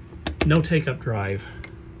no take-up drive.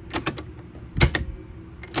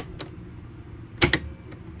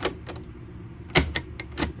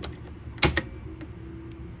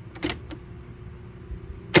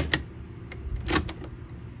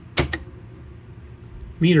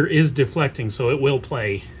 Meter is deflecting, so it will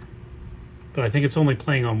play, but I think it's only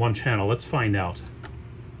playing on one channel. Let's find out.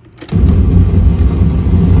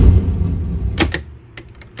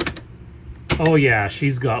 Oh yeah,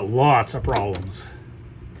 she's got lots of problems.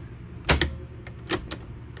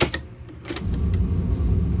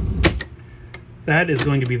 That is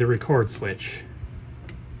going to be the record switch.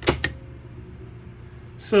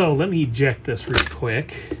 So let me eject this real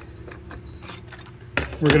quick.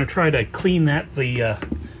 We're going to try to clean that the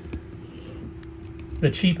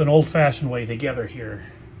cheap and old-fashioned way together here.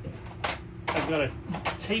 I've got a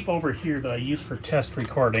tape over here that I use for test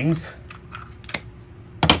recordings.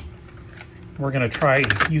 We're going to try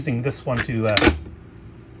using this one to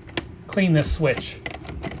clean this switch.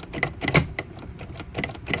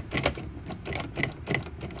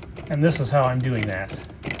 And this is how I'm doing that.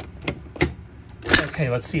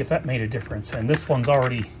 Okay, let's see if that made a difference. And this one's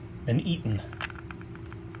already been eaten.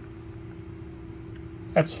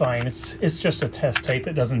 That's fine. It's just a test tape.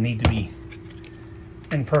 It doesn't need to be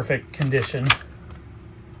in perfect condition.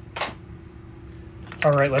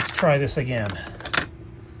 All right, let's try this again.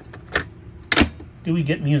 Do we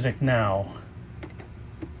get music now?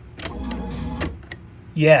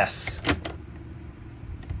 Yes.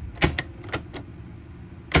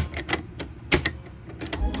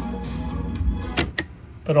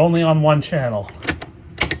 But only on one channel.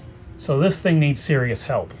 So this thing needs serious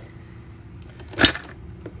help.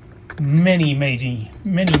 Many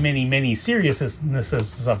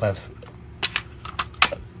seriousnesses of it.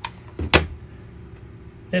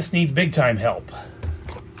 This needs big time help,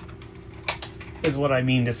 is what I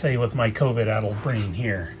mean to say with my COVID-addled brain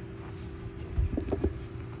here.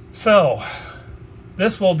 So,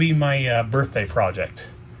 this will be my birthday project.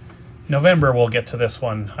 November we'll get to this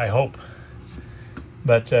one, I hope.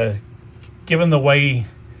 But given the way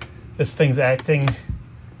this thing's acting,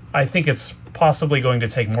 I think it's possibly going to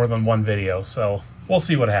take more than one video, so we'll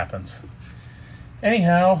see what happens.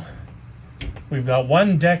 Anyhow, we've got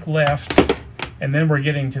one deck left, and then we're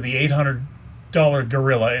getting to the $800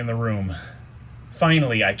 gorilla in the room.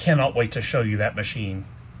 Finally, I cannot wait to show you that machine.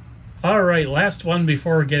 Alright, last one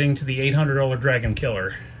before getting to the $800 Dragon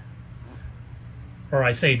Killer. Or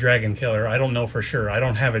I say Dragon Killer, I don't know for sure. I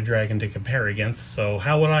don't have a dragon to compare against, so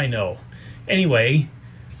how would I know? Anyway,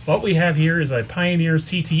 what we have here is a Pioneer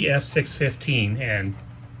CT-F615, and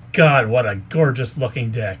God, what a gorgeous looking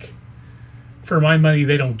deck. For my money,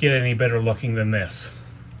 they don't get any better looking than this.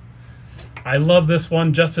 I love this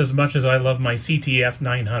one just as much as I love my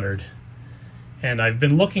CT-F900. And I've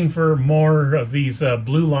been looking for more of these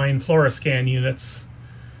blue line Fluoroscan units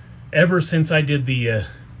ever since I did the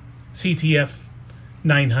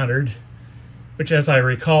CT-F900, which, as I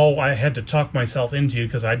recall, I had to talk myself into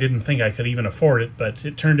because I didn't think I could even afford it, but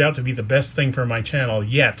it turned out to be the best thing for my channel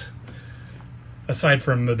yet, aside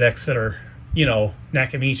from the decks that are, you know,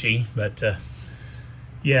 Nakamichi. But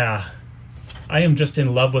yeah, I am just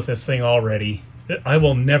in love with this thing already. I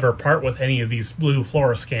will never part with any of these blue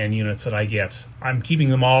Fluoroscan units that I get. I'm keeping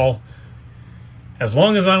them all as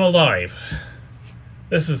long as I'm alive.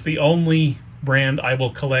 This is the only brand I will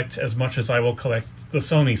collect as much as I will collect the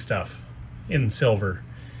Sony stuff in silver.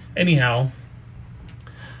 Anyhow,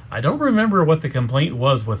 I don't remember what the complaint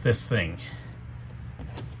was with this thing.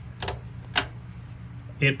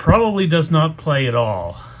 It probably does not play at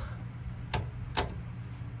all.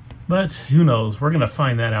 But who knows? We're going to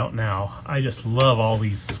find that out now. I just love all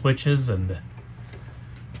these switches, and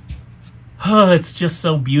oh, it's just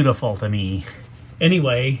so beautiful to me.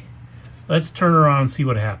 Anyway, let's turn her on and see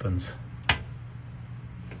what happens.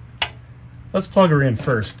 Let's plug her in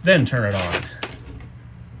first, then turn it on.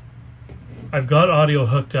 I've got audio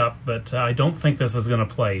hooked up, but I don't think this is going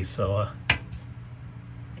to play, so...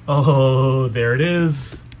 Oh, there it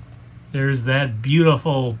is. There's that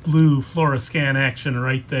beautiful blue Fluoroscan action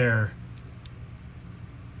right there.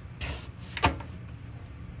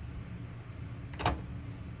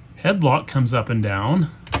 Head block comes up and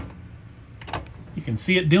down. You can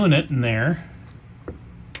see it doing it in there.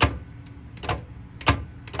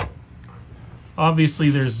 Obviously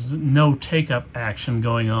there's no take-up action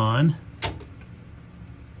going on.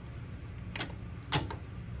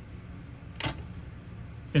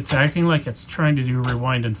 It's acting like it's trying to do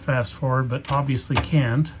rewind and fast forward, but obviously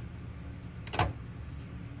can't.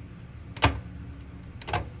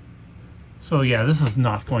 So yeah, this is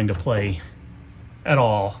not going to play at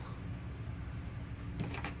all.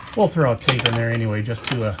 We'll throw a tape in there anyway, just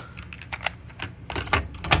to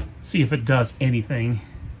see if it does anything.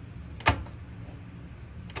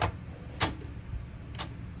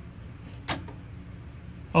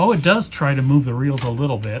 Oh, it does try to move the reels a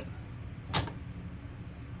little bit.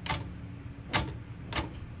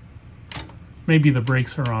 Maybe the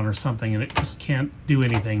brakes are on or something and it just can't do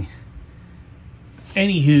anything.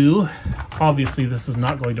 Anywho, obviously this is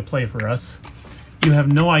not going to play for us. You have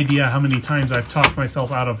no idea how many times I've talked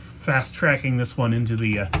myself out of fast tracking this one into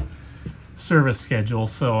the service schedule,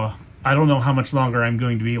 so I don't know how much longer I'm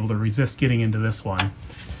going to be able to resist getting into this one.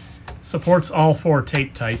 Supports all 4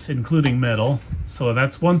 tape types, including metal, so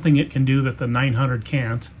that's one thing it can do that the 900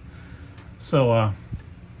 can't. So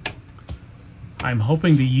I'm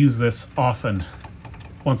hoping to use this often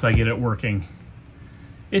once I get it working.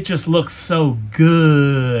 It just looks so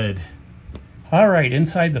good. Alright,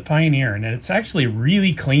 inside the Pioneer, and it's actually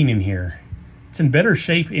really clean in here. It's in better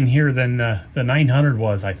shape in here than the 900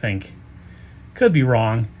 was, I think. Could be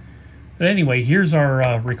wrong. But anyway, here's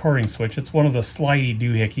our recording switch. It's one of the slidey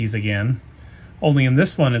doohickeys again. Only in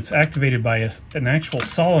this one, it's activated by an actual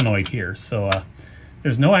solenoid here. So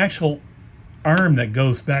there's no actual arm that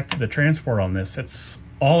goes back to the transport on this. It's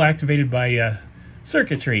all activated by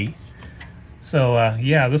circuitry. So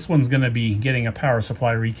yeah, this one's going to be getting a power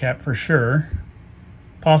supply recap for sure.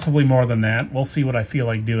 Possibly more than that. We'll see what I feel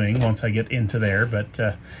like doing once I get into there. But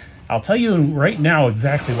I'll tell you right now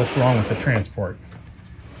exactly what's wrong with the transport.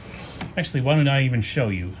 Actually, why don't I even show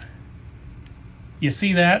you? You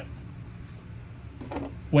see that?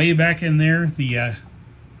 Way back in there, the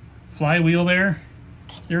flywheel there?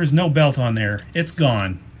 There's no belt on there. It's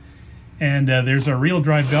gone. And there's a real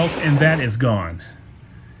drive belt, and that is gone.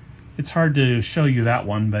 It's hard to show you that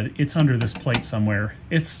one, but it's under this plate somewhere.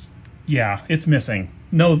 Yeah, it's missing.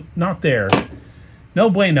 No, not there. No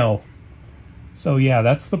bueno. So yeah,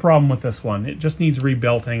 that's the problem with this one. It just needs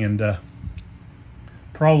rebelting and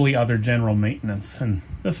probably other general maintenance. And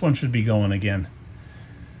this one should be going again.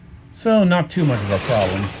 So not too much of a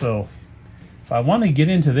problem. So if I want to get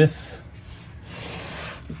into this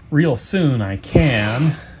real soon, I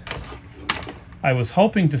can. I was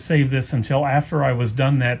hoping to save this until after I was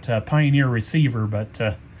done that Pioneer receiver,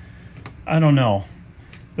 but I don't know.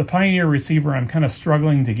 The Pioneer receiver I'm kind of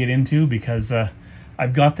struggling to get into because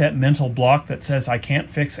I've got that mental block that says I can't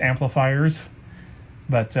fix amplifiers.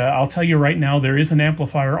 But I'll tell you right now, there is an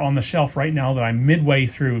amplifier on the shelf right now that I'm midway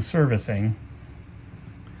through servicing.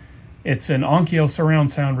 It's an Onkyo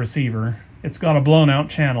surround sound receiver. It's got a blown out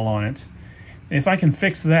channel on it. And if I can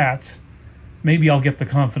fix that, maybe I'll get the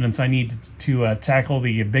confidence I need to tackle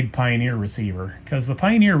the big Pioneer receiver. Because the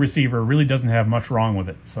Pioneer receiver really doesn't have much wrong with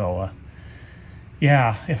it. So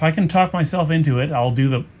yeah, if I can talk myself into it, I'll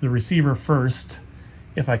do the receiver first.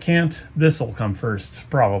 If I can't, this will come first,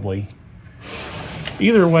 probably.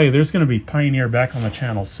 Either way, there's going to be Pioneer back on the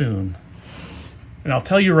channel soon. And I'll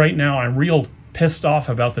tell you right now, I'm real pissed off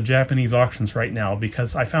about the Japanese auctions right now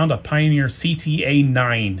because I found a Pioneer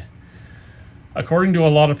CTA9. According to a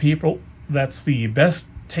lot of people, that's the best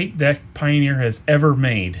tape deck Pioneer has ever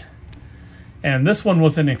made. And this one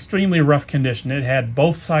was in extremely rough condition. It had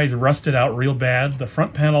both sides rusted out real bad. The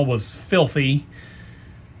front panel was filthy.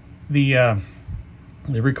 The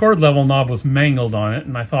record level knob was mangled on it,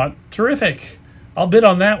 and I thought, terrific. I'll bid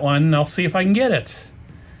on that one, and I'll see if I can get it.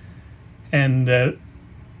 And the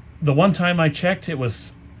one time I checked, it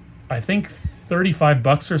was, I think, 35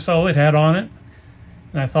 bucks or so it had on it.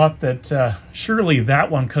 And I thought that surely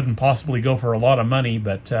that one couldn't possibly go for a lot of money,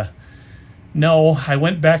 but no, I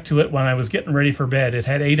went back to it when I was getting ready for bed. It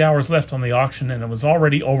had 8 hours left on the auction, and it was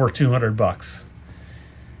already over 200 bucks.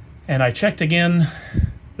 And I checked again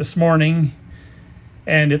this morning,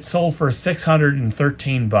 and it sold for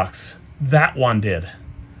 613 bucks. That one did.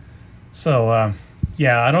 So,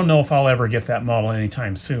 yeah, I don't know if I'll ever get that model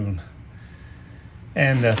anytime soon.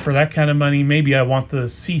 And for that kind of money, maybe I want the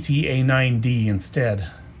CTA9D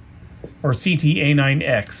instead. Or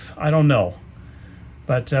CTA9X. I don't know.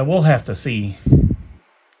 But we'll have to see.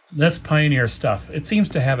 This Pioneer stuff, it seems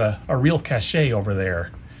to have a real cachet over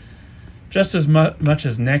there. Just as much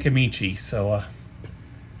as Nakamichi. So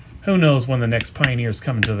who knows when the next Pioneer's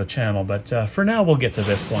coming to the channel. But for now, we'll get to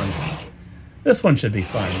this one. This one should be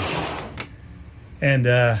fun. And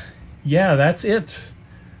yeah, that's it.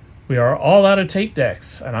 We are all out of tape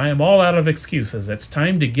decks, and I am all out of excuses. It's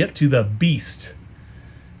time to get to the beast.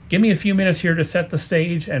 Give me a few minutes here to set the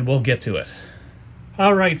stage, and we'll get to it.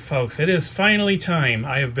 All right, folks, it is finally time.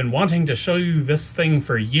 I have been wanting to show you this thing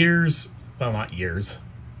for years. Well, not years.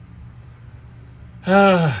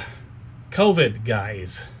 COVID,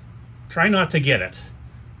 guys. Try not to get it.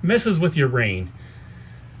 Messes with your brain.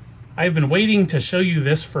 I've been waiting to show you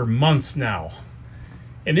this for months now.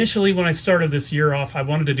 Initially, when I started this year off, I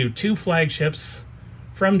wanted to do 2 flagships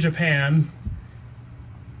from Japan,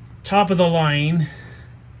 top of the line,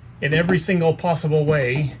 in every single possible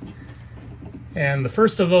way. And the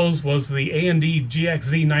first of those was the A&D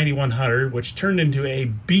GXZ-9100, which turned into a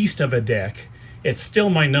beast of a deck. It's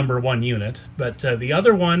still my #1 unit, but the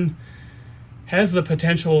other one has the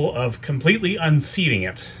potential of completely unseating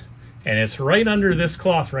it. And it's right under this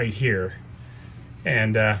cloth right here.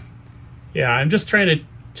 And yeah, I'm just trying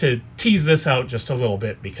to tease this out just a little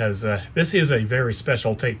bit because this is a very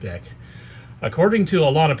special tape deck. According to a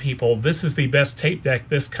lot of people, this is the best tape deck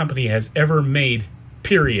this company has ever made,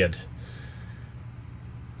 period.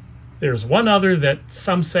 There's one other that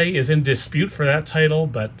some say is in dispute for that title,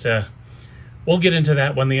 but we'll get into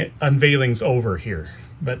that when the unveiling's over here.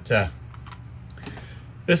 But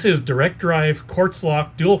this is direct drive, quartz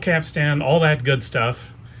lock, dual capstan, all that good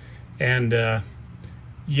stuff. And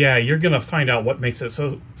yeah, you're going to find out what makes it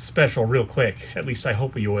so special real quick. At least I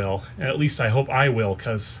hope you will. And at least I hope I will,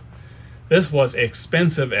 because this was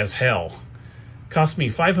expensive as hell. Cost me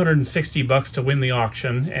 $560 to win the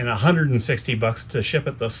auction and $160 to ship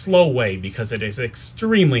it the slow way because it is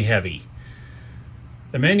extremely heavy.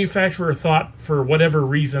 The manufacturer thought, for whatever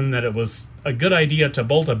reason, that it was a good idea to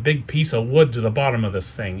bolt a big piece of wood to the bottom of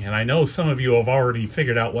this thing. And I know some of you have already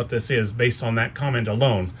figured out what this is based on that comment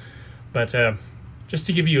alone. But just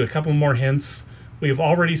to give you a couple more hints, we've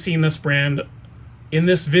already seen this brand in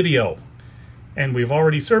this video. And we've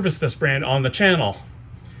already serviced this brand on the channel.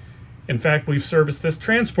 In fact, we've serviced this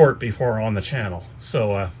transport before on the channel.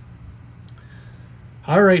 So,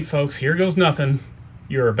 alright folks, here goes nothing.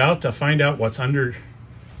 You're about to find out what's under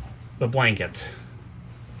the blanket.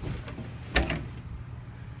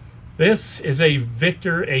 This is a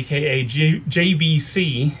Victor, aka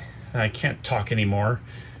JVC, I can't talk anymore,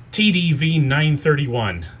 Teac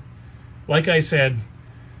V-900X. Like I said,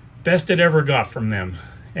 best it ever got from them.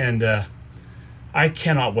 And I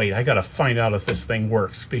cannot wait. I gotta find out if this thing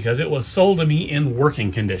works, because it was sold to me in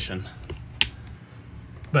working condition.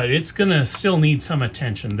 But it's gonna still need some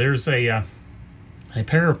attention. There's a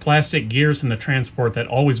pair of plastic gears in the transport that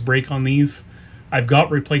always break on these. I've got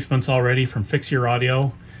replacements already from Fix Your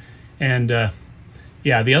Audio. And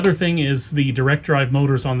yeah, the other thing is the direct drive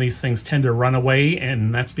motors on these things tend to run away,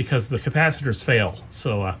 and that's because the capacitors fail.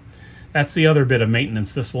 So that's the other bit of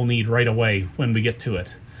maintenance this will need right away when we get to it.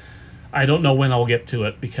 I don't know when I'll get to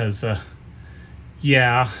it because,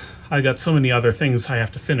 yeah, I got so many other things I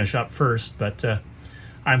have to finish up first. But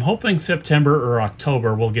I'm hoping September or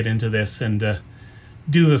October we'll get into this and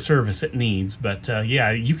do the service it needs. But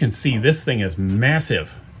yeah, you can see this thing is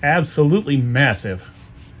massive, absolutely massive.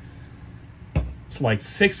 It's like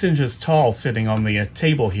 6 inches tall sitting on the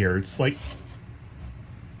table here. It's like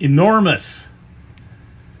enormous.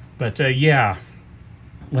 But yeah,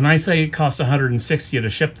 when I say it costs $160 to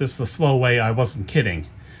ship this the slow way, I wasn't kidding.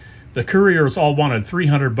 The couriers all wanted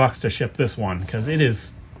 $300 to ship this one because it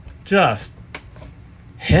is just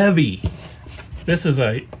heavy. This is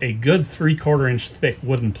a good 3/4 inch thick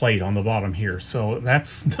wooden plate on the bottom here, so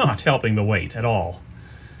that's not helping the weight at all.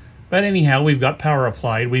 But anyhow, we've got power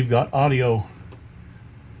applied, we've got audio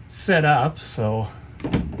set up, so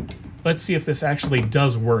let's see if this actually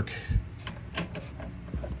does work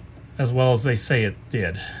as well as they say it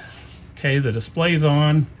did. Okay, the display's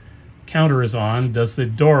on, counter is on. Does the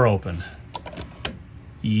door open?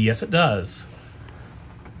 Yes, it does.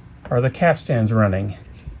 Are the capstans running?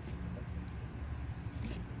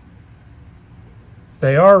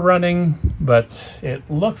 They are running, but it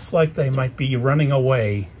looks like they might be running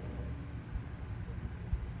away.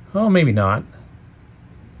 Oh, maybe not.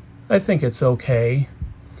 I think it's okay.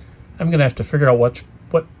 I'm gonna have to figure out what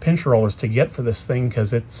pinch rollers to get for this thing,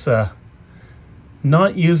 because it's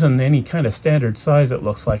not using any kind of standard size. It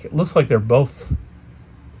looks like they're both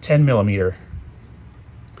 10mm.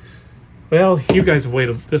 Well, you guys have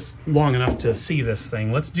waited this long enough to see this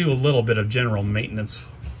thing. Let's do a little bit of general maintenance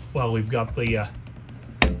while we've got the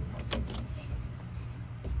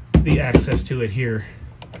access to it here.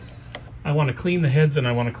 I want to clean the heads and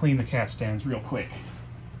I want to clean the capstans real quick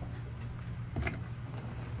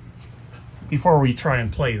before we try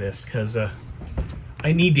and play this, because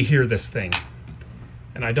I need to hear this thing,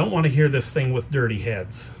 and I don't want to hear this thing with dirty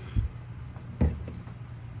heads.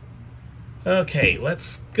 Okay,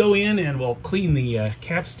 let's go in and we'll clean the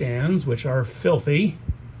capstans, which are filthy,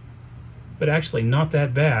 but actually not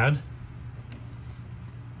that bad.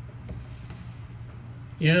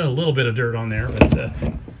 Yeah, a little bit of dirt on there, but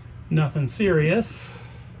nothing serious.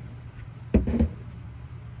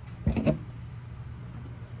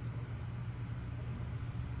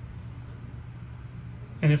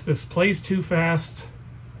 And if this plays too fast,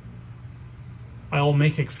 I'll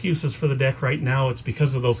make excuses for the deck right now. It's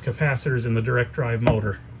because of those capacitors in the direct drive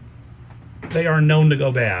motor. They are known to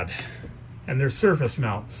go bad, and they're surface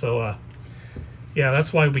mount, so yeah,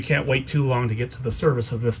 that's why we can't wait too long to get to the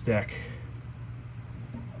service of this deck.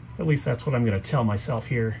 At least that's what I'm going to tell myself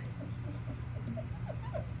here.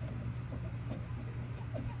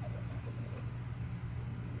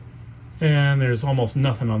 And there's almost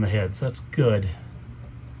nothing on the heads. That's good.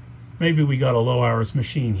 Maybe we got a low hours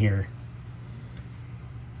machine here.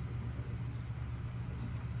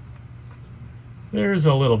 There's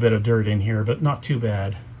a little bit of dirt in here, but not too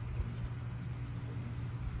bad.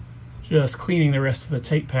 Just cleaning the rest of the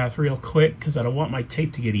tape path real quick, because I don't want my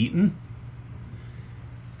tape to get eaten.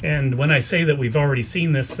 And when I say that we've already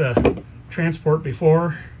seen this transport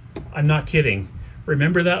before, I'm not kidding.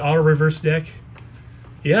 Remember that auto reverse deck?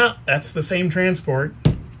 Yeah, that's the same transport.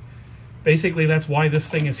 Basically, that's why this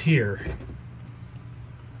thing is here.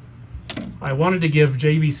 I wanted to give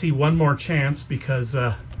JVC one more chance because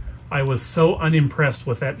I was so unimpressed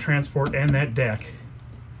with that transport and that deck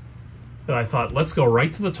that I thought, let's go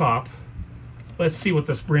right to the top. Let's see what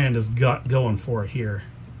this brand has got going for it here.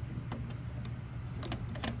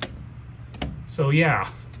 So yeah,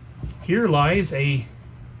 here lies a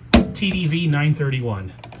Teac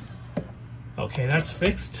V-931. Okay, that's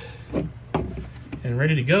fixed and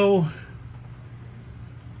ready to go.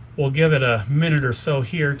 We'll give it a minute or so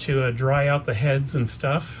here to dry out the heads and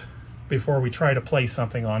stuff before we try to play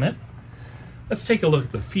something on it. Let's take a look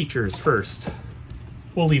at the features first.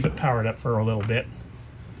 We'll leave it powered up for a little bit.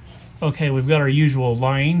 Okay, we've got our usual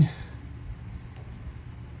line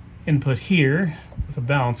input here with a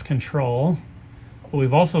balance control. But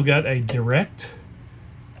we've also got a direct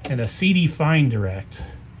and a CD fine direct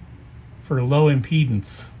for low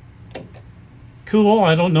impedance. Cool,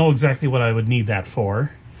 I don't know exactly what I would need that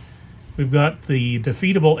for. We've got the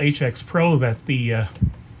defeatable HX Pro that the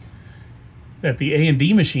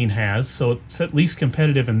A&D machine has, so it's at least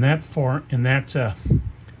competitive in that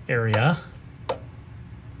area.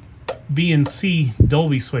 B and C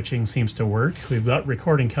Dolby switching seems to work. We've got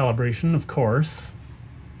recording calibration, of course.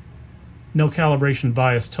 No calibration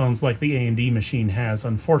bias tones like the A&D machine has,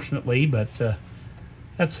 unfortunately, but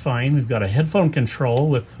that's fine. We've got a headphone control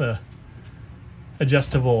with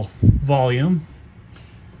adjustable volume.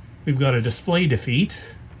 We've got a display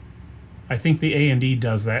defeat. I think the A&D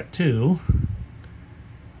does that too.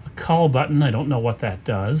 A call button, I don't know what that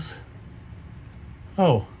does.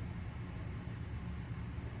 Oh.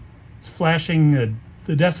 It's flashing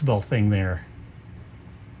the decibel thing there.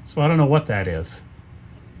 So I don't know what that is.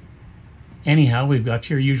 Anyhow, we've got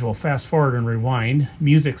your usual fast forward and rewind,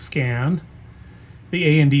 music scan. The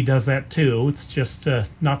A&D does that too. It's just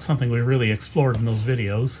not something we really explored in those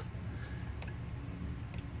videos.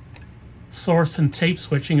 Source and tape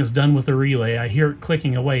switching is done with the relay. I hear it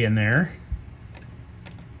clicking away in there.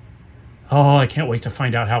 Oh, I can't wait to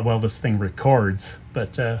find out how well this thing records,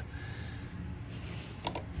 but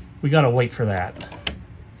we gotta wait for that.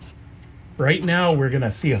 Right now, we're gonna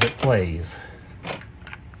see if it plays.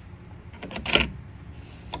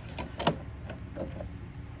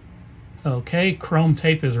 Okay, chrome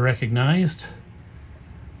tape is recognized.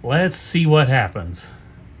 Let's see what happens.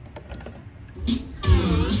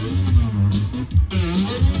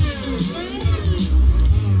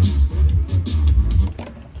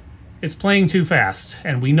 It's playing too fast,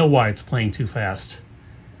 and we know why it's playing too fast.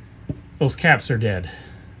 Those caps are dead.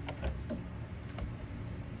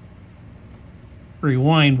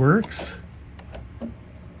 Rewind works.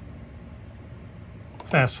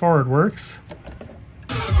 Fast forward works.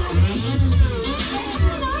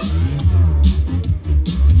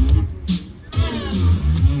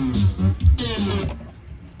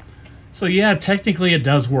 So yeah, technically it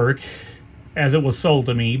does work as it was sold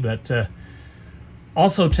to me, but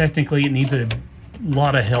also technically it needs a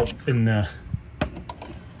lot of help in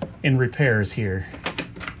repairs here.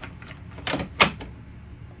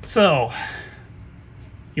 So,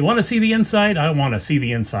 you want to see the inside? I want to see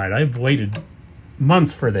the inside. I've waited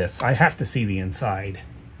months for this. I have to see the inside.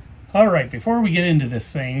 Alright, before we get into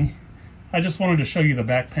this thing, I just wanted to show you the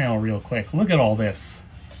back panel real quick. Look at all this.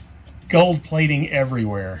 Gold plating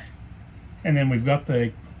everywhere. And then we've got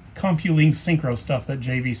the CompuLink Synchro stuff that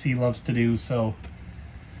JVC loves to do, so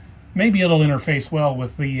maybe it'll interface well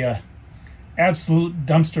with the absolute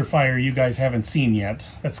dumpster fire you guys haven't seen yet.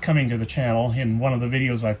 That's coming to the channel in one of the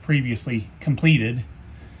videos I've previously completed,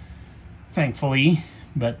 thankfully.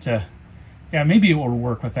 But yeah, maybe it will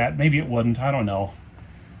work with that. Maybe it wouldn't. I don't know.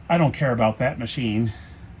 I don't care about that machine.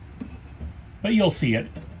 But you'll see it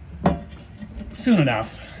soon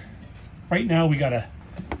enough. Right now we gotta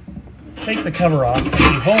take the cover off and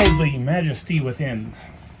behold the majesty within.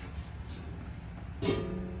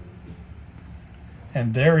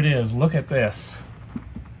 And there it is. Look at this.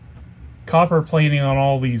 Copper plating on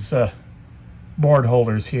all these board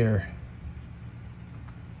holders here.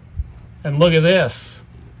 And look at this.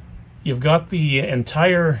 You've got the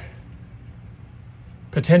entire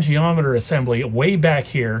potentiometer assembly way back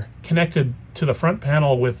here, connected to the front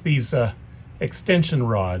panel with these extension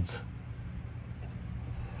rods.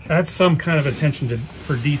 That's some kind of attention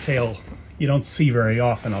for detail you don't see very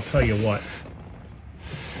often, I'll tell you what.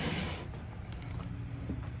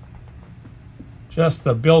 Just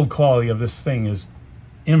the build quality of this thing is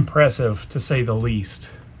impressive, to say the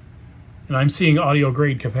least. And I'm seeing audio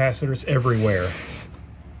grade capacitors everywhere.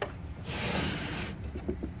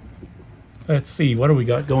 Let's see, what do we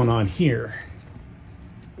got going on here?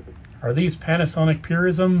 Are these Panasonic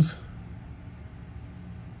Purisms?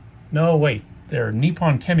 No, wait, they're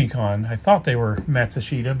Nippon Chemicon. I thought they were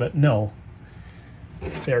Matsushita, but no.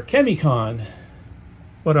 They're Chemicon.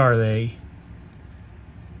 What are they?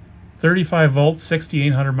 35 volts,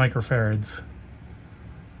 6800 microfarads.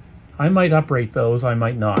 I might uprate those, I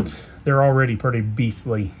might not. They're already pretty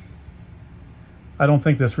beastly. I don't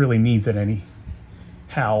think this really needs it any.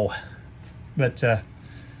 how. But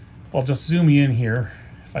I'll just zoom you in here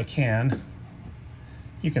if I can.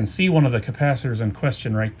 You can see one of the capacitors in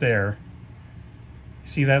question right there.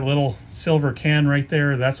 See that little silver can right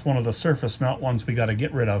there? That's one of the surface mount ones we got to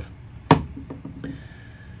get rid of.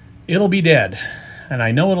 It'll be dead. And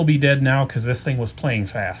I know it'll be dead now because this thing was playing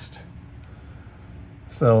fast.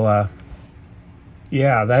 So,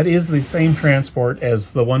 yeah, that is the same transport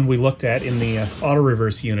as the one we looked at in the auto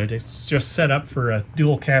reverse unit. It's just set up for a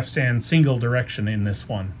dual capstan single direction in this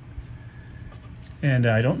one. And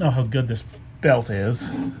I don't know how good this belt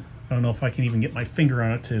is. I don't know if I can even get my finger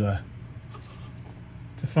on it to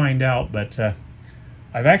find out, but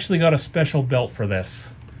I've actually got a special belt for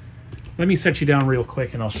this. Let me set you down real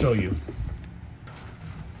quick and I'll show you.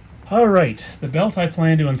 All right, the belt I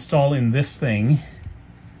plan to install in this thing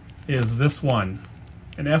is this one,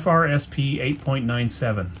 an FRSP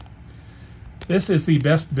 8.97. This is the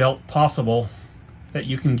best belt possible that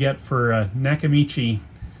you can get for Nakamichi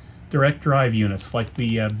direct drive units, like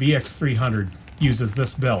the BX300 uses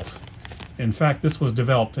this belt. In fact, this was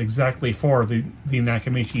developed exactly for the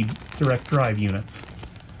Nakamichi direct drive units.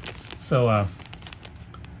 So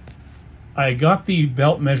I got the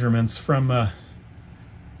belt measurements from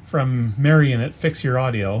Marion at Fix Your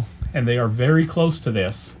Audio, and they are very close to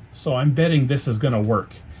this. So I'm betting this is going to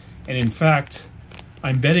work. And in fact,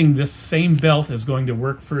 I'm betting this same belt is going to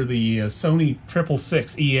work for the Sony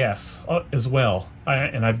 666 ES as well.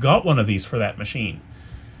 And I've got one of these for that machine.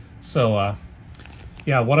 So,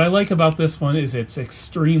 yeah, what I like about this one is it's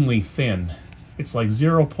extremely thin. It's like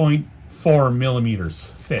 0.4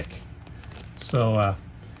 millimeters thick. So,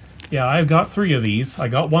 yeah, I've got 3 of these. I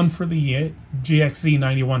got one for the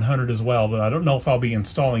GXZ-9100 as well, but I don't know if I'll be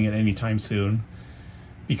installing it anytime soon,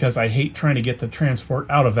 because I hate trying to get the transport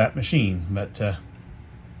out of that machine. But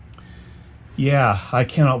yeah, I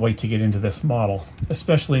cannot wait to get into this model,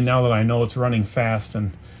 especially now that I know it's running fast,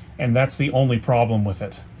 and that's the only problem with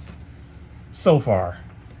it so far.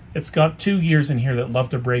 It's got 2 gears in here that love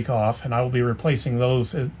to break off, and I will be replacing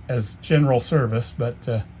those as general service.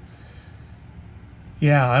 But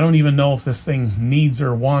yeah, I don't even know if this thing needs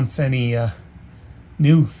or wants any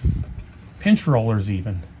new pinch rollers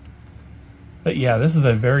even. But yeah, this is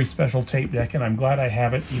a very special tape deck, and I'm glad I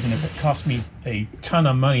have it, even if it cost me a ton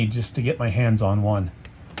of money just to get my hands on one.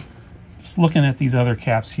 Just looking at these other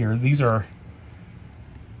caps here, these are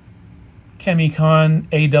Chemicon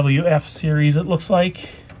AWF series, it looks like.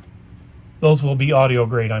 Those will be audio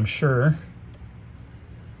grade, I'm sure.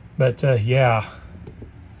 But yeah,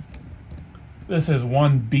 this is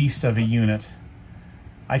one beast of a unit.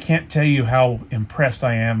 I can't tell you how impressed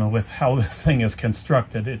I am with how this thing is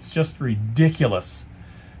constructed. It's just ridiculous.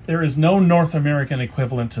 There is no North American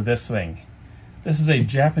equivalent to this thing. This is a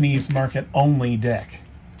Japanese market only deck.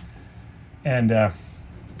 And I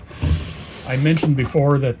mentioned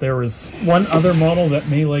before that there was one other model that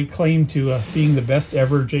may lay claim to being the best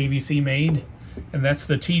ever JVC made, and that's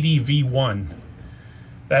the TD V-1.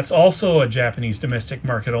 That's also a Japanese domestic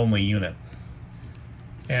market only unit.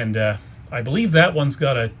 And I believe that one's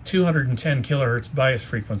got a 210 kilohertz bias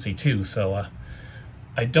frequency too, so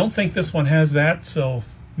I don't think this one has that, so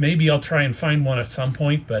maybe I'll try and find one at some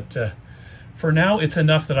point, but for now it's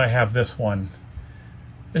enough that I have this one.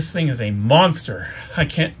 This thing is a monster. I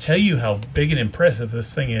can't tell you how big and impressive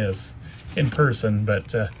this thing is in person,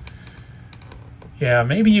 but yeah,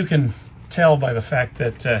 maybe you can tell by the fact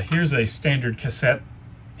that here's a standard cassette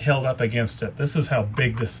held up against it. This is how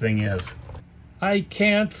big this thing is. I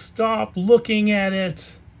can't stop looking at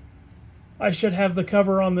it. I should have the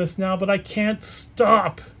cover on this now, but I can't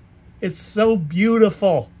stop. It's so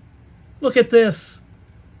beautiful. Look at this.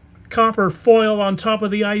 Copper foil on top of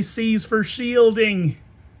the ICs for shielding.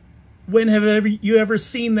 When have you ever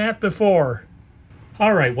seen that before?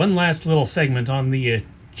 All right, one last little segment on the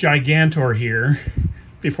Gigantor here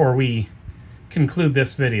before we conclude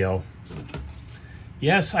this video.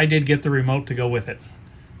 Yes, I did get the remote to go with it.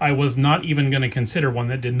 I was not even going to consider one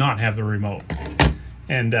that did not have the remote.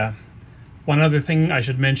 And one other thing I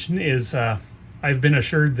should mention is I've been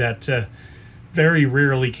assured that very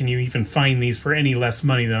rarely can you even find these for any less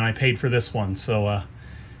money than I paid for this one. So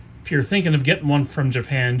if you're thinking of getting one from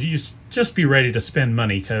Japan, you just be ready to spend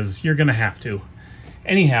money, because you're going to have to.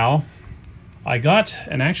 Anyhow, I got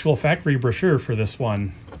an actual factory brochure for this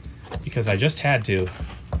one because I just had to.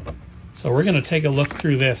 So we're going to take a look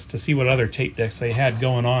through this to see what other tape decks they had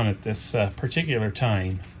going on at this particular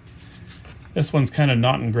time. This one's kind of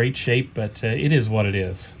not in great shape, but it is what it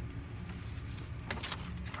is.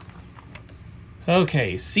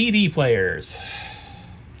 Okay, CD players.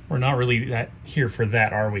 We're not really here for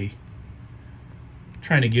that, are we?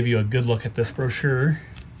 Trying to give you a good look at this brochure.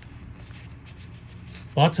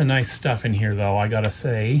 Lots of nice stuff in here, though, I gotta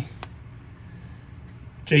say.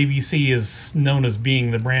 JVC is known as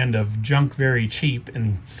being the brand of junk very cheap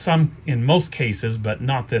in most cases, but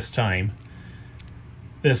not this time.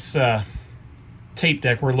 This tape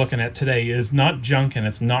deck we're looking at today is not junk, and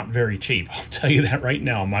it's not very cheap. I'll tell you that right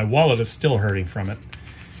now. My wallet is still hurting from it.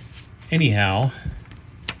 Anyhow,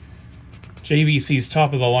 JVC's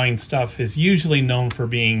top-of-the-line stuff is usually known for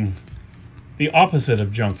being the opposite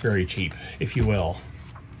of junk very cheap, if you will.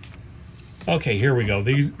 Okay, here we go.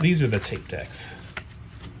 These are the tape decks.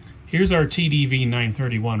 Here's our Teac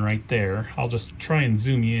V-931 right there. I'll just try and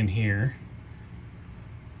zoom you in here.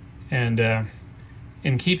 And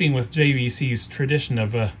in keeping with JVC's tradition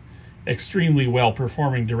of extremely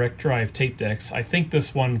well-performing direct drive tape decks, I think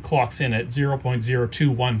this one clocks in at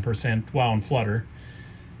 0.021% wow and flutter.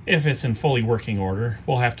 If it's in fully working order.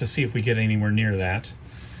 We'll have to see if we get anywhere near that.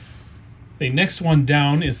 The next one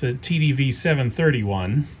down is the Teac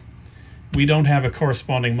V-731. We don't have a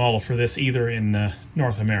corresponding model for this either in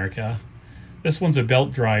North America. This one's a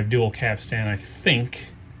belt drive dual capstan, I think.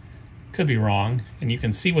 Could be wrong. And you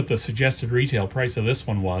can see what the suggested retail price of this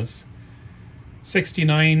one was.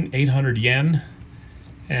 69,800 yen.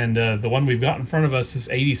 And the one we've got in front of us is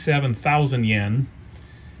 87,000 yen.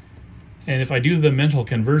 And if I do the mental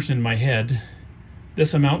conversion in my head,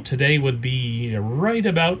 this amount today would be right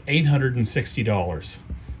about $860.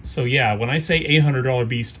 So yeah, when I say $800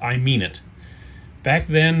 beast, I mean it. Back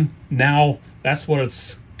then, now, that's what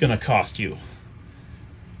it's gonna cost you.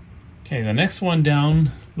 Okay, the next one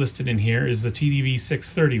down listed in here is the Teac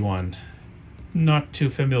V-631. Not too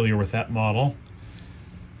familiar with that model.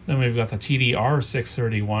 Then we've got the Teac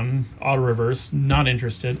R-631, auto reverse, not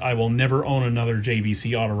interested. I will never own another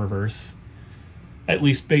JVC auto reverse, at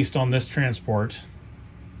least based on this transport.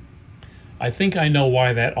 I think I know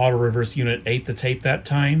why that auto reverse unit ate the tape that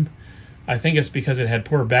time. I think it's because it had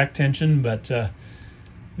poor back tension, but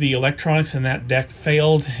the electronics in that deck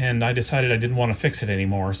failed, and I decided I didn't want to fix it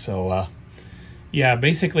anymore. So yeah,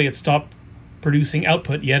 basically it stopped producing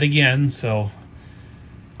output yet again, so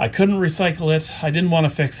I couldn't recycle it. I didn't want to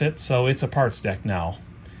fix it, so it's a parts deck now.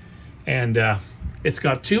 And it's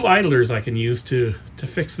got two idlers I can use to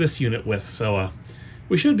fix this unit with, so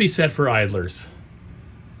we should be set for idlers.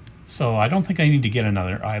 So I don't think I need to get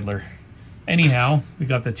another idler. Anyhow, we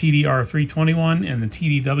got the TDR321 and the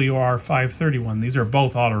TDWR531. These are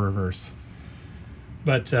both auto reverse.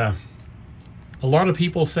 But a lot of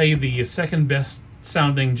people say the second best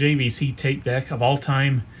sounding JVC tape deck of all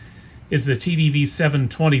time is the Teac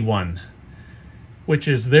V-721, which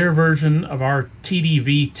is their version of our Teac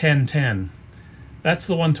V-1010. That's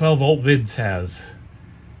the one 12-volt Vids has.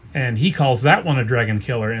 And he calls that one a dragon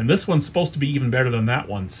killer, and this one's supposed to be even better than that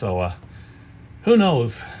one, so who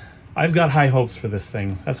knows? I've got high hopes for this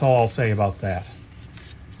thing. That's all I'll say about that.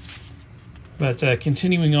 But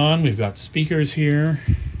continuing on, we've got speakers here.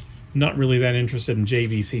 Not really that interested in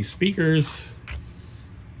JVC speakers.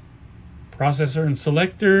 Processor and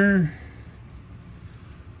selector.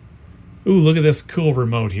 Ooh, look at this cool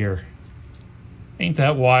remote here. Ain't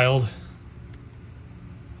that wild?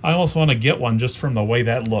 I almost want to get one just from the way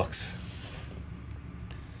that looks.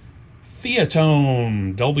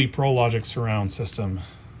 Theatone Dolby Pro Logic surround system.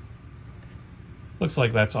 Looks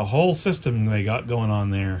like that's a whole system they got going on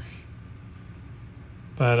there.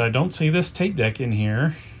 But I don't see this tape deck in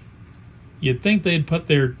here. You'd think they'd put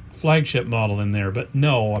their flagship model in there, but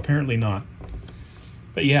no, apparently not.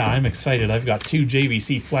 But yeah, I'm excited. I've got two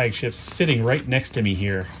JVC flagships sitting right next to me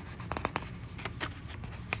here.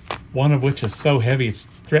 One of which is so heavy it's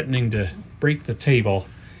threatening to break the table.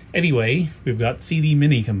 Anyway, we've got CD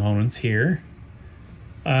mini components here.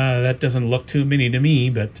 That doesn't look too mini to me,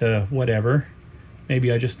 but whatever.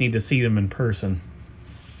 Maybe I just need to see them in person.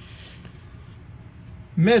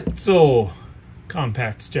 Mezzo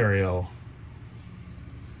compact stereo.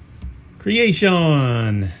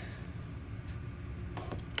 Creation.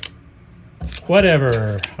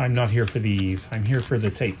 Whatever. I'm not here for these. I'm here for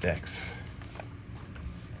the tape decks.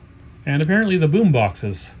 And apparently the boom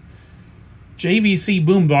boxes. JVC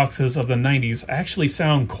boom boxes of the 90s actually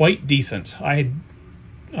sound quite decent.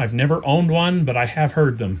 I've never owned one, but I have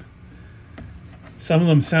heard them. Some of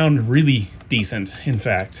them sound really decent, in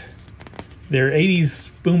fact. Their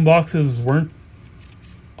 80s boom boxes weren't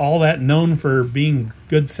all that known for being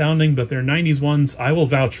good sounding, but their 90s ones, I will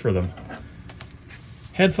vouch for them.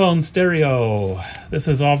 Headphone stereo. This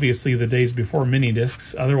is obviously the days before mini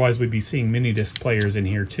discs. Otherwise, we'd be seeing mini disc players in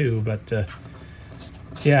here too. But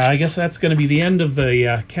yeah, I guess that's going to be the end of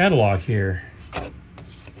the catalog here.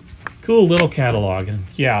 Cool little catalog. And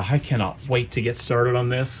yeah, I cannot wait to get started on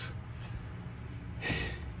this.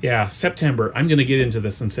 Yeah, September. I'm going to get into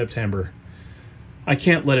this in September. I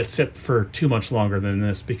can't let it sit for too much longer than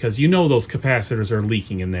this because you know those capacitors are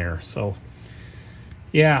leaking in there. So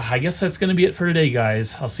yeah, I guess that's going to be it for today,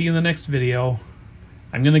 guys. I'll see you in the next video.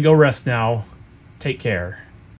 I'm going to go rest now. Take care.